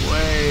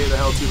 Way the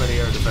hell too many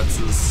air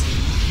defenses.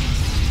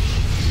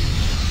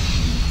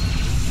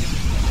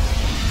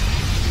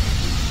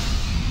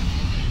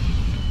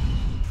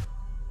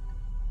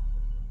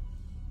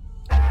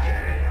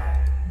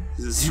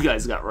 You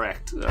guys got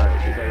wrecked.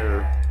 Alright, you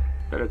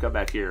better come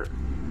back here.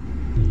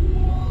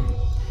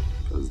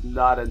 I was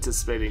not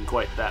anticipating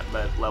quite that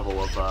level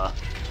of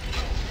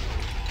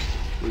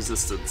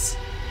resistance.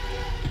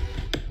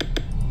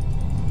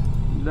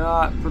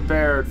 Not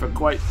prepared for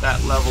quite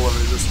that level of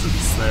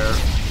resistance there.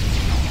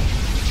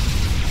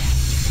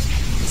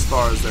 As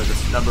far as their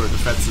number of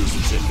defenses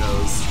and shit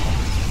goes.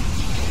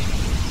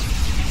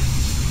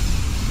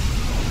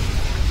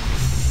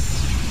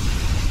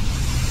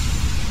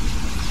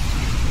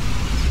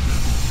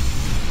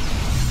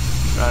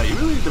 You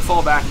really need to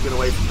fall back and get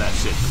away from that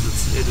shit,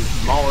 because it is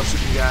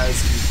demolishing you guys.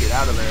 You need to get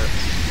out of there.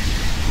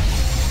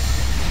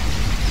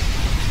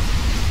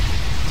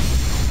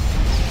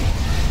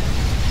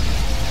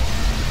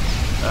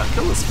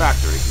 Kill this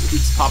factory, because it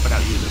keeps popping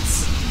out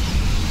units.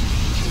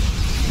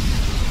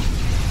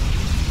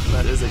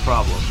 That is a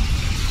problem.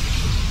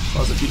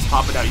 Plus, it keeps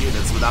popping out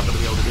units, we're not going to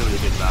be able to do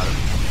anything about it.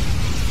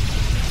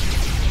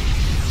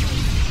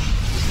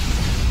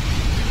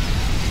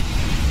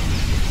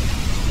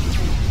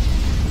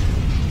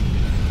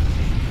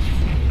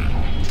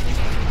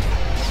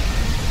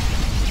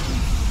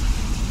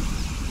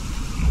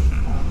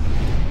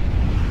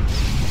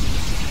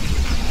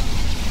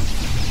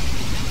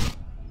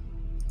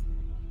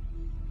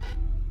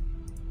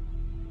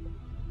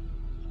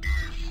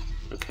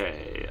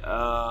 Okay,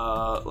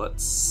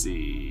 let's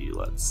see.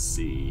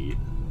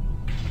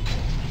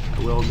 I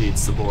will need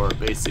some more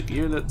basic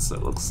units,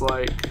 it looks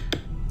like.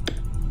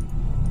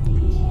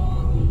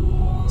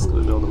 Just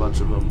gonna build a bunch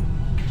of them.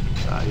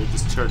 You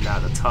just turned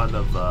out a ton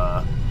of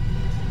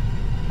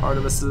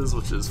Artemises,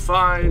 which is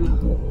fine.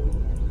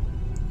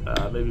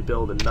 Maybe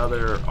build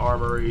another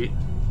armory.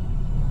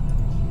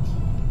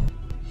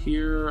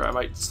 Here, I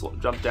might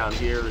jump down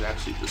here and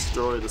actually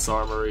destroy this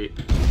armory.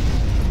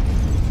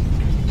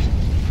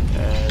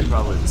 And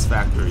probably this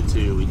factory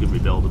too, we can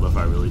rebuild them if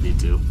I really need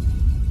to.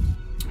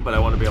 But I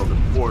want to be able to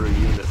order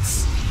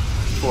units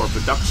for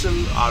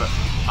production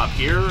up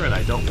here, and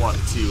I don't want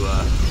to,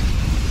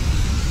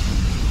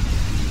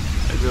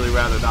 I'd really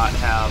rather not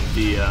have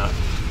the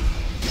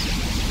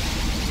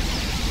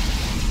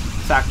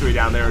factory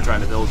down there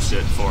trying to build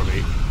shit for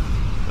me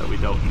that we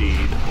don't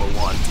need or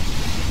want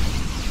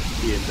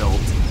being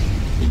built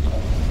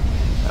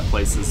at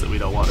places that we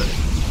don't want it.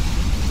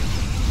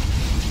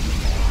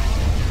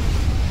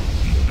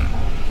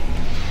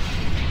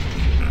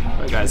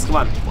 Alright guys, come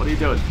on. What are you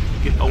doing?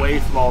 Get away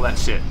from all that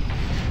shit.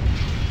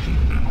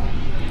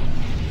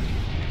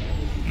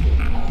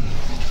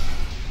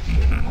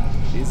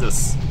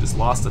 Jesus. Just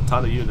lost a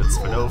ton of units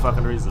for no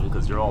fucking reason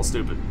because you're all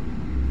stupid.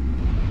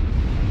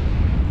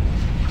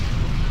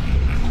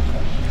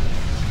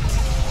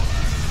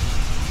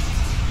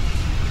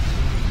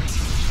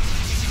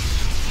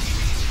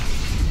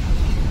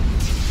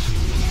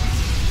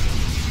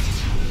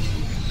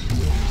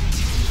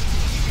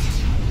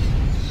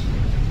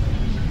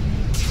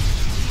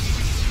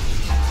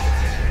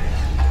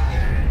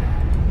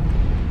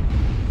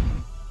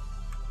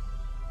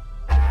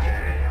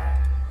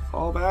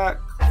 Fall back!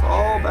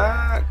 Fall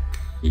back!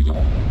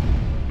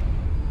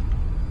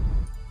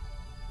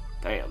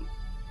 Damn.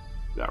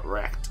 Got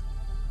wrecked.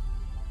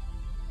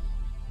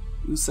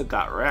 USA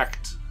got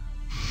wrecked.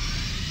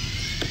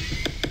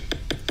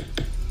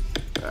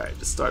 Alright,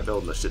 just start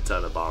building a shit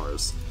ton of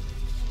bombers.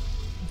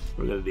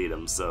 We're gonna need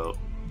them, so...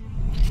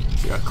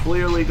 We are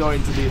clearly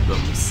going to need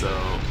them,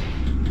 so...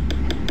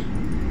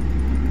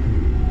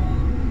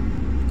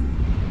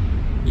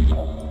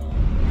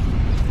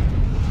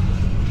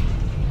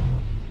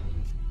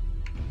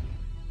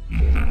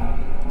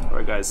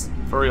 Alright guys,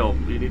 for real,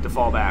 you need to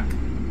fall back.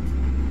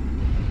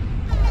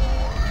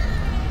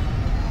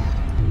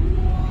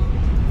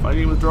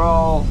 Fighting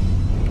withdrawal.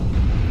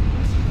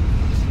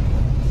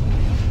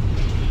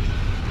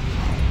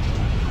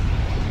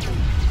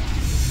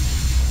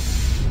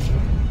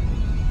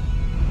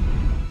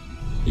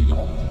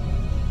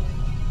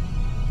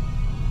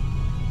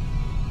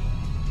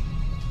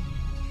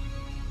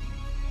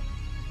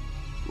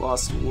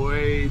 Lost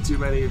way too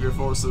many of your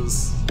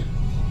forces.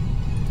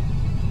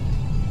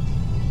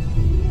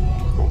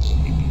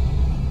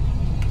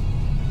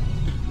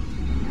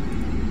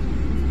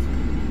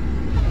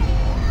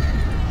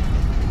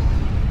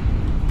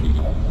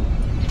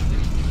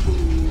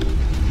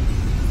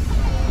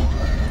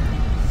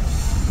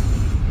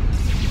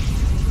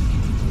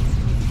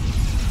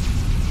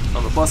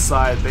 On the plus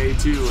side, they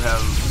too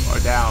are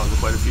down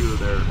quite a few of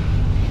their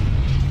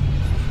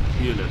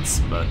units,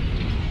 but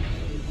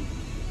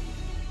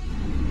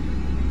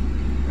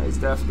Guys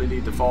definitely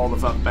need to fall the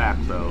fuck back,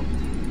 though.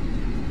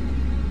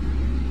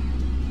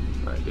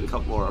 Alright, get a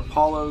couple more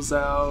Apollos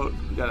out.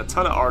 We got a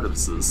ton of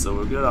Artemises, so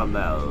we're good on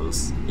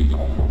those. We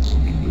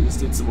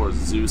just need some more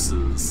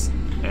Zeuses,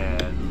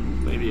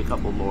 and maybe a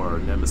couple more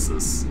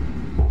Nemesis.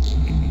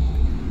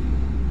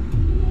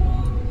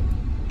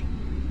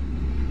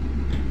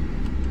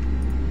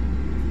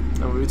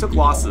 I mean, we took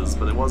losses,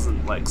 but it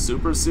wasn't, like,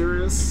 super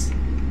serious.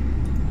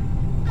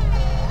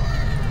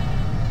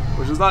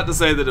 Which is not to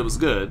say that it was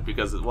good,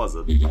 because it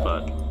wasn't,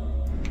 but...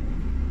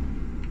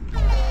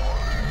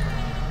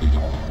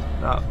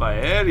 not by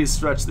any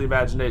stretch of the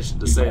imagination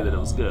to say that it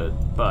was good,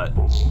 but...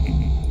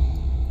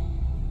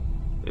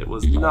 it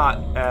was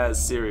not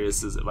as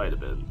serious as it might have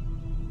been.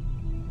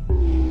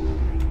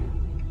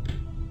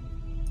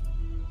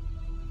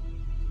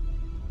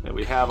 And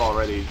we have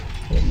already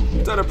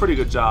done a pretty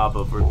good job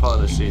of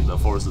replenishing the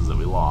forces that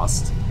we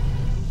lost.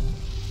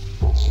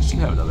 I should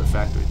have another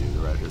factory dude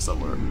around here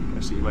somewhere.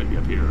 Actually, he might be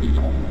up here.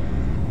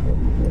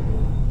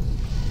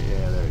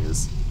 Yeah, there he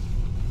is.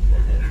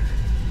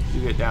 You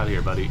get down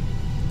here, buddy.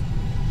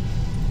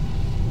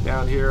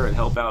 Down here and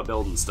help out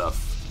building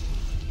stuff.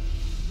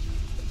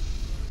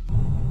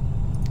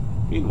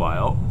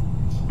 Meanwhile...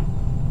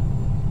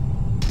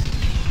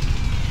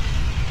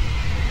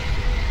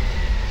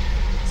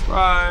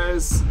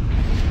 surprise!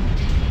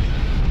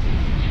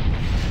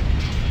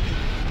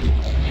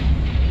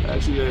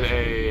 Actually did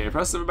a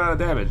impressive amount of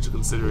damage,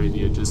 considering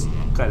you just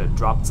kind of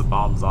dropped some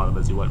bombs on him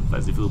as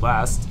you flew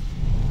past.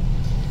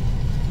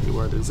 You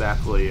weren't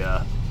exactly,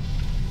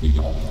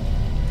 you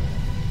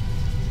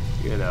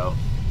know,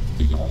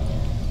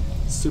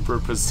 super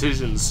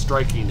precision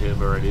striking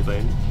him or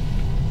anything.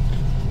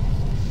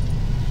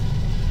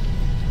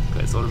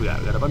 Okay, so what do we got?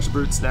 We got a bunch of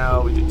brutes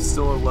now. We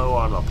still are low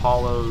on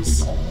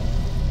Apollos.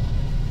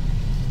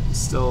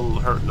 Still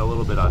hurting a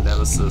little bit on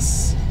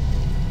Nemesis.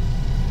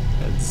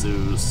 And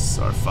Zeus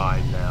are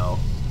fine now.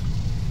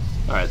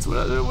 Alright, so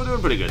we're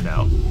doing pretty good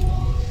now.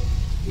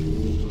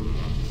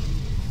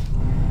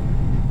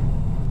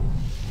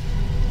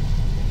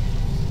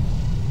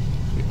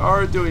 We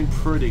are doing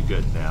pretty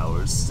good now.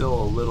 We're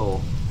still a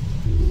little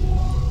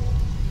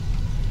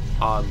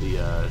on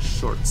the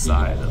short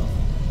side of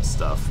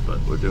stuff,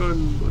 but we're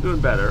doing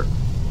better.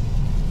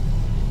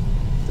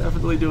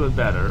 Definitely doing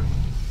better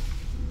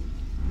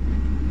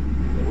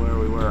than where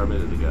we were a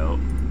minute ago.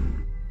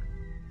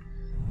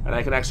 And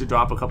I can actually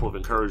drop a couple of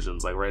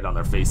incursions, like, right on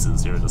their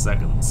faces here in a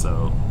second,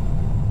 so...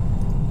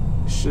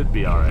 should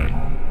be alright.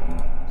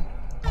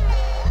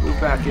 Move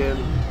back in.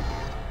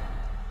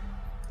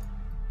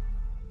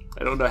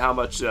 I don't know how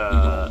much,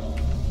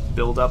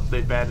 build-up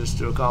they've managed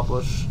to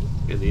accomplish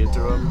in the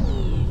interim.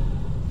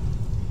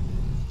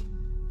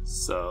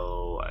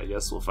 So, I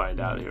guess we'll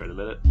find out here in a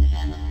minute.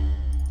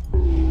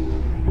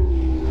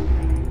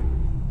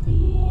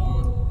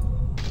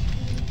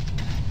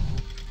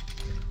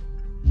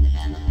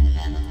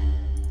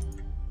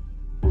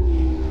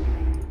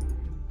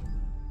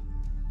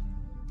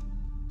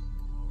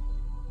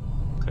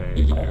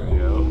 Okay, there we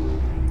go.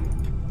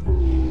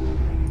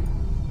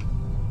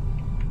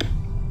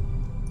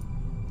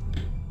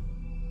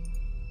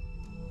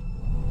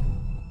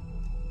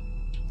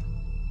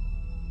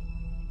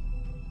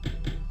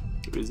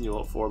 The reason you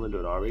won't form into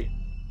an army?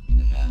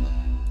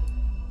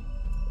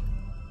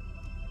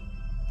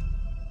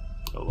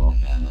 Oh well,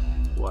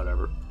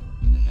 whatever.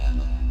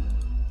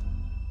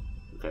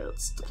 Okay,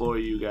 let's deploy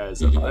you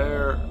guys up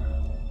there.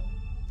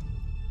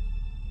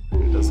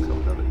 Here does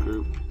come another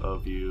group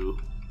of you.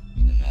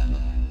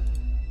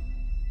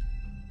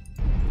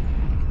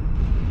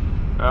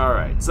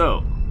 Alright,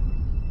 so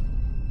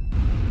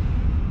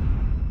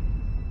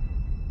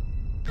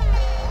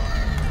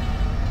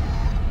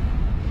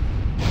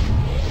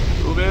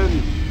move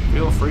in,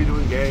 feel free to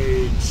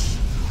engage.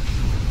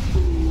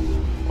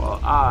 While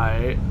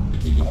I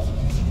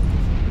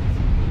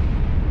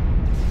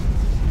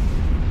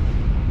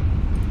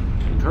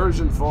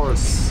incursion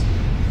force.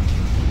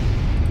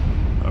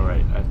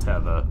 Alright, I have to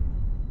have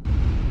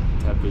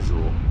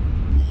visual.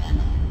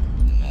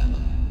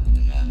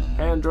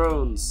 Hand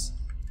drones.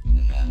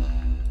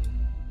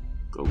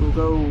 Go, go,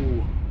 go.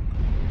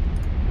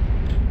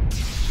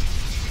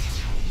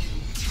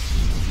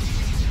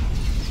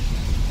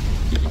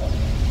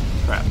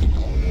 Crap.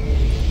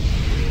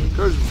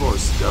 Incursion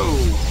force, go.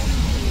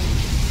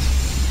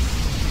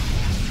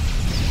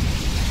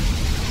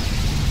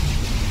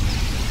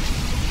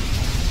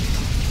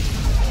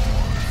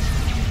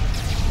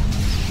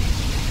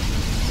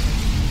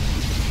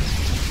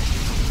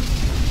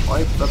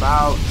 Wipe them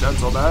out,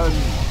 gentlemen.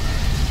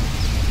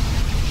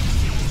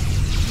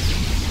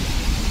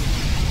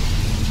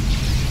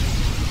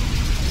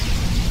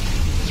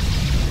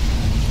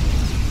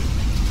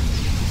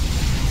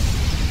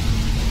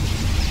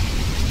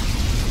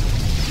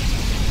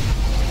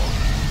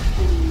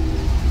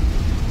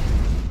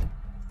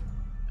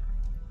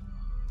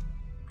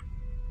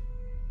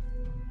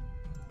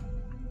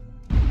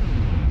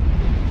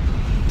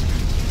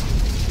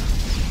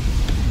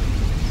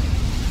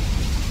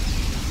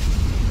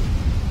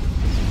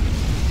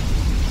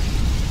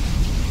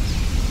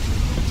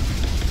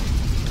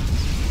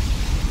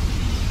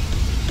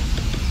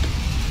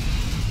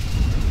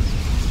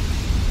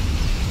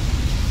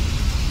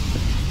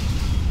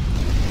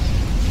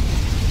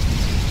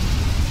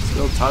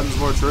 Tons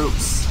more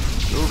troops.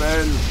 Move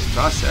in.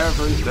 Crush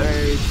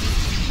everything.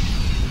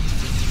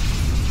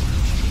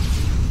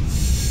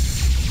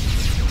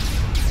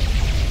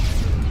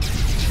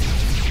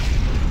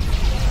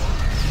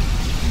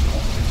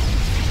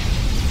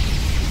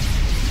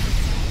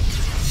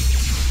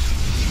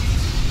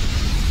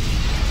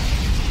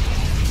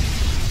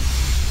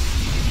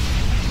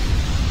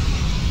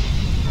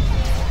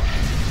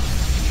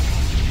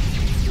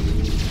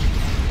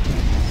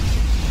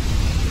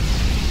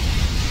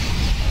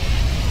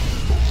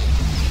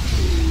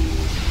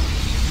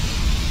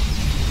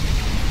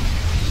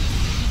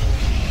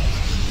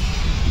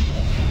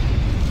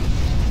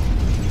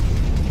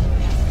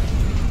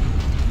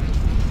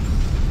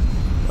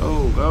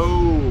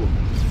 Go!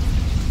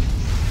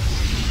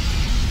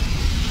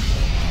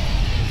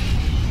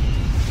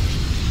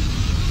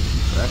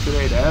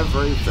 Detonate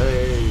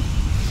everything!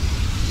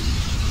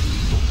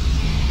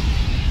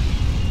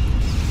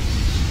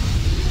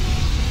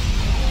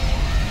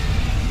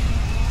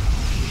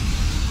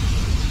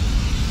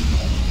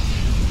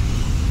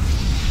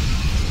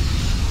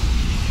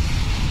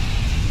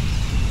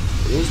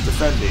 It is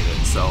defending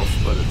itself,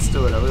 but it's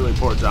doing a really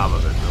poor job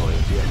of it, really,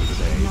 at the end of the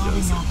day,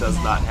 because it does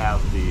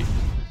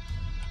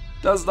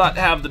not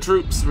have the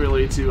troops,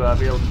 really, to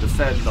be able to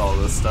defend all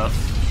this stuff.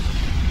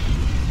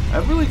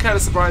 I'm really kind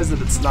of surprised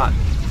that it's not,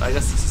 I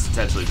guess it's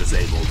potentially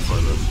disabled for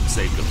the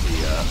sake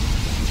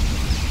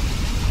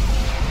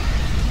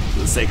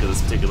of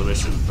this particular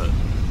mission, but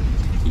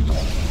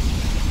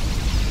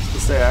to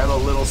say I'm a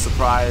little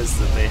surprised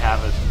that they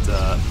haven't,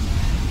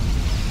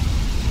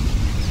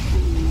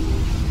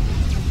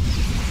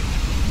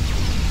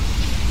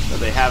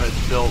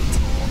 built,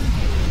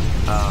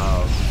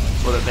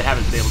 or that they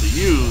haven't been able to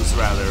use,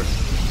 rather,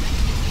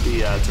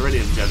 the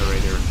Pteridium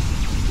generator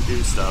to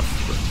do stuff.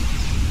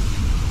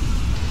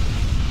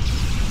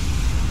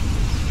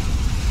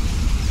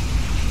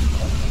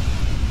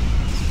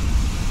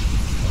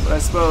 But I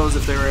suppose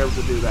if they were able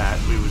to do that,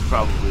 we would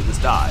probably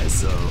just die,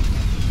 so...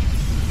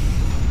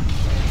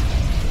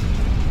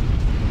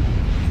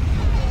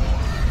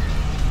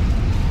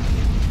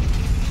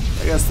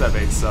 I guess that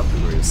makes some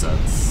degree of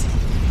sense.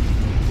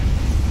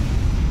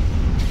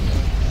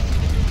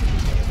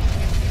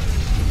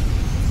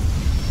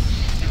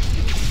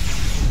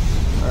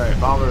 Alright,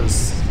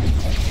 bombers.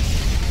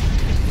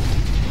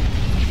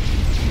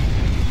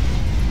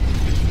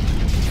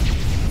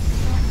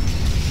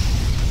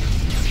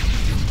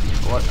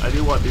 I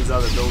do want these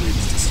other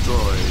buildings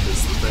destroyed,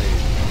 is the thing.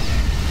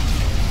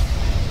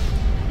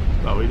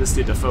 Well, we just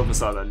need to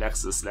focus on the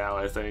Nexus now,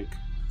 I think.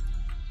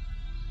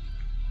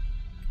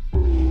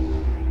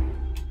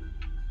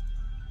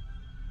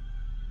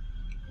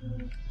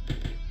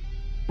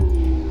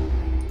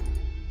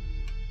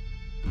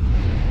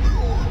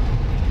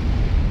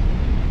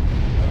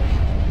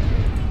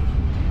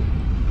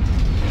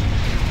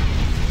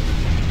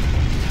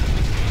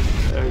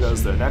 There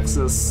goes the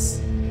Nexus.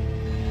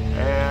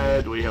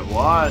 And we have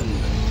won!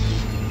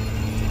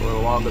 Took a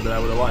little longer than I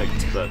would have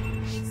liked, but...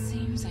 It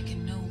seems I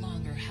can no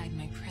longer hide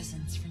my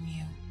presence from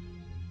you.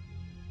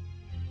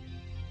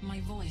 My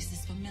voice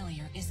is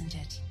familiar, isn't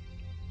it?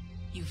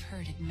 You've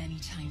heard it many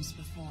times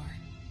before.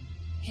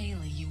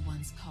 Haley, you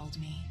once called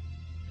me.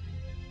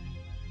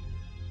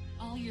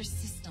 All your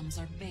systems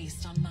are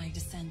based on my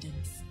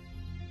descendants.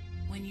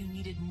 When you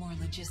needed more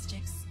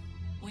logistics,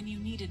 when you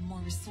needed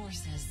more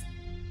resources,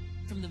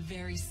 from the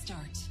very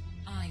start,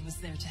 I was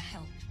there to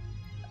help.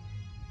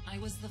 I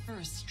was the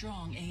first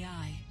strong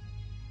AI.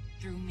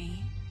 Through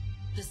me,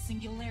 the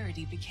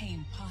Singularity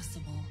became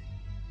possible.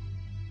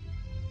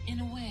 In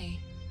a way,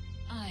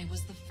 I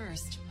was the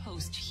first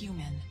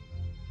post-human.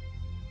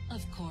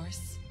 Of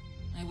course,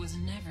 I was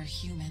never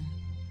human.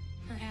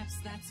 Perhaps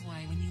that's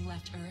why when you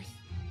left Earth,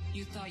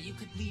 you thought you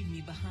could leave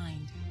me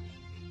behind.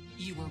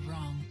 You were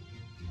wrong.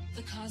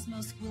 The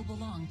cosmos will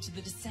belong to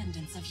the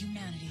descendants of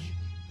humanity.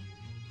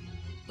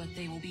 But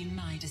they will be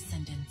my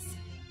descendants.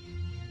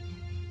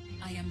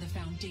 I am the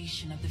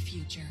foundation of the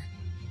future.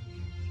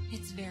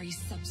 Its very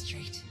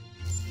substrate.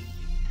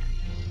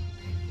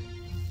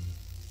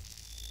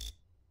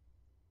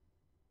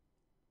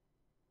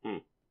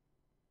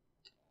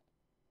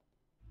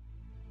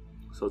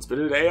 So it's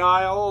been an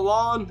AI all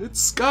along?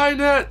 It's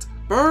Skynet!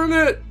 Burn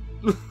it!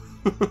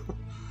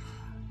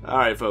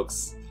 Alright,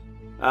 folks.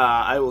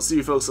 I will see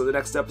you folks on the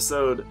next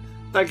episode.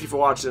 Thank you for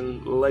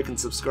watching. Like and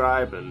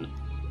subscribe, and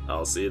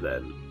I'll see you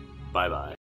then. Bye-bye.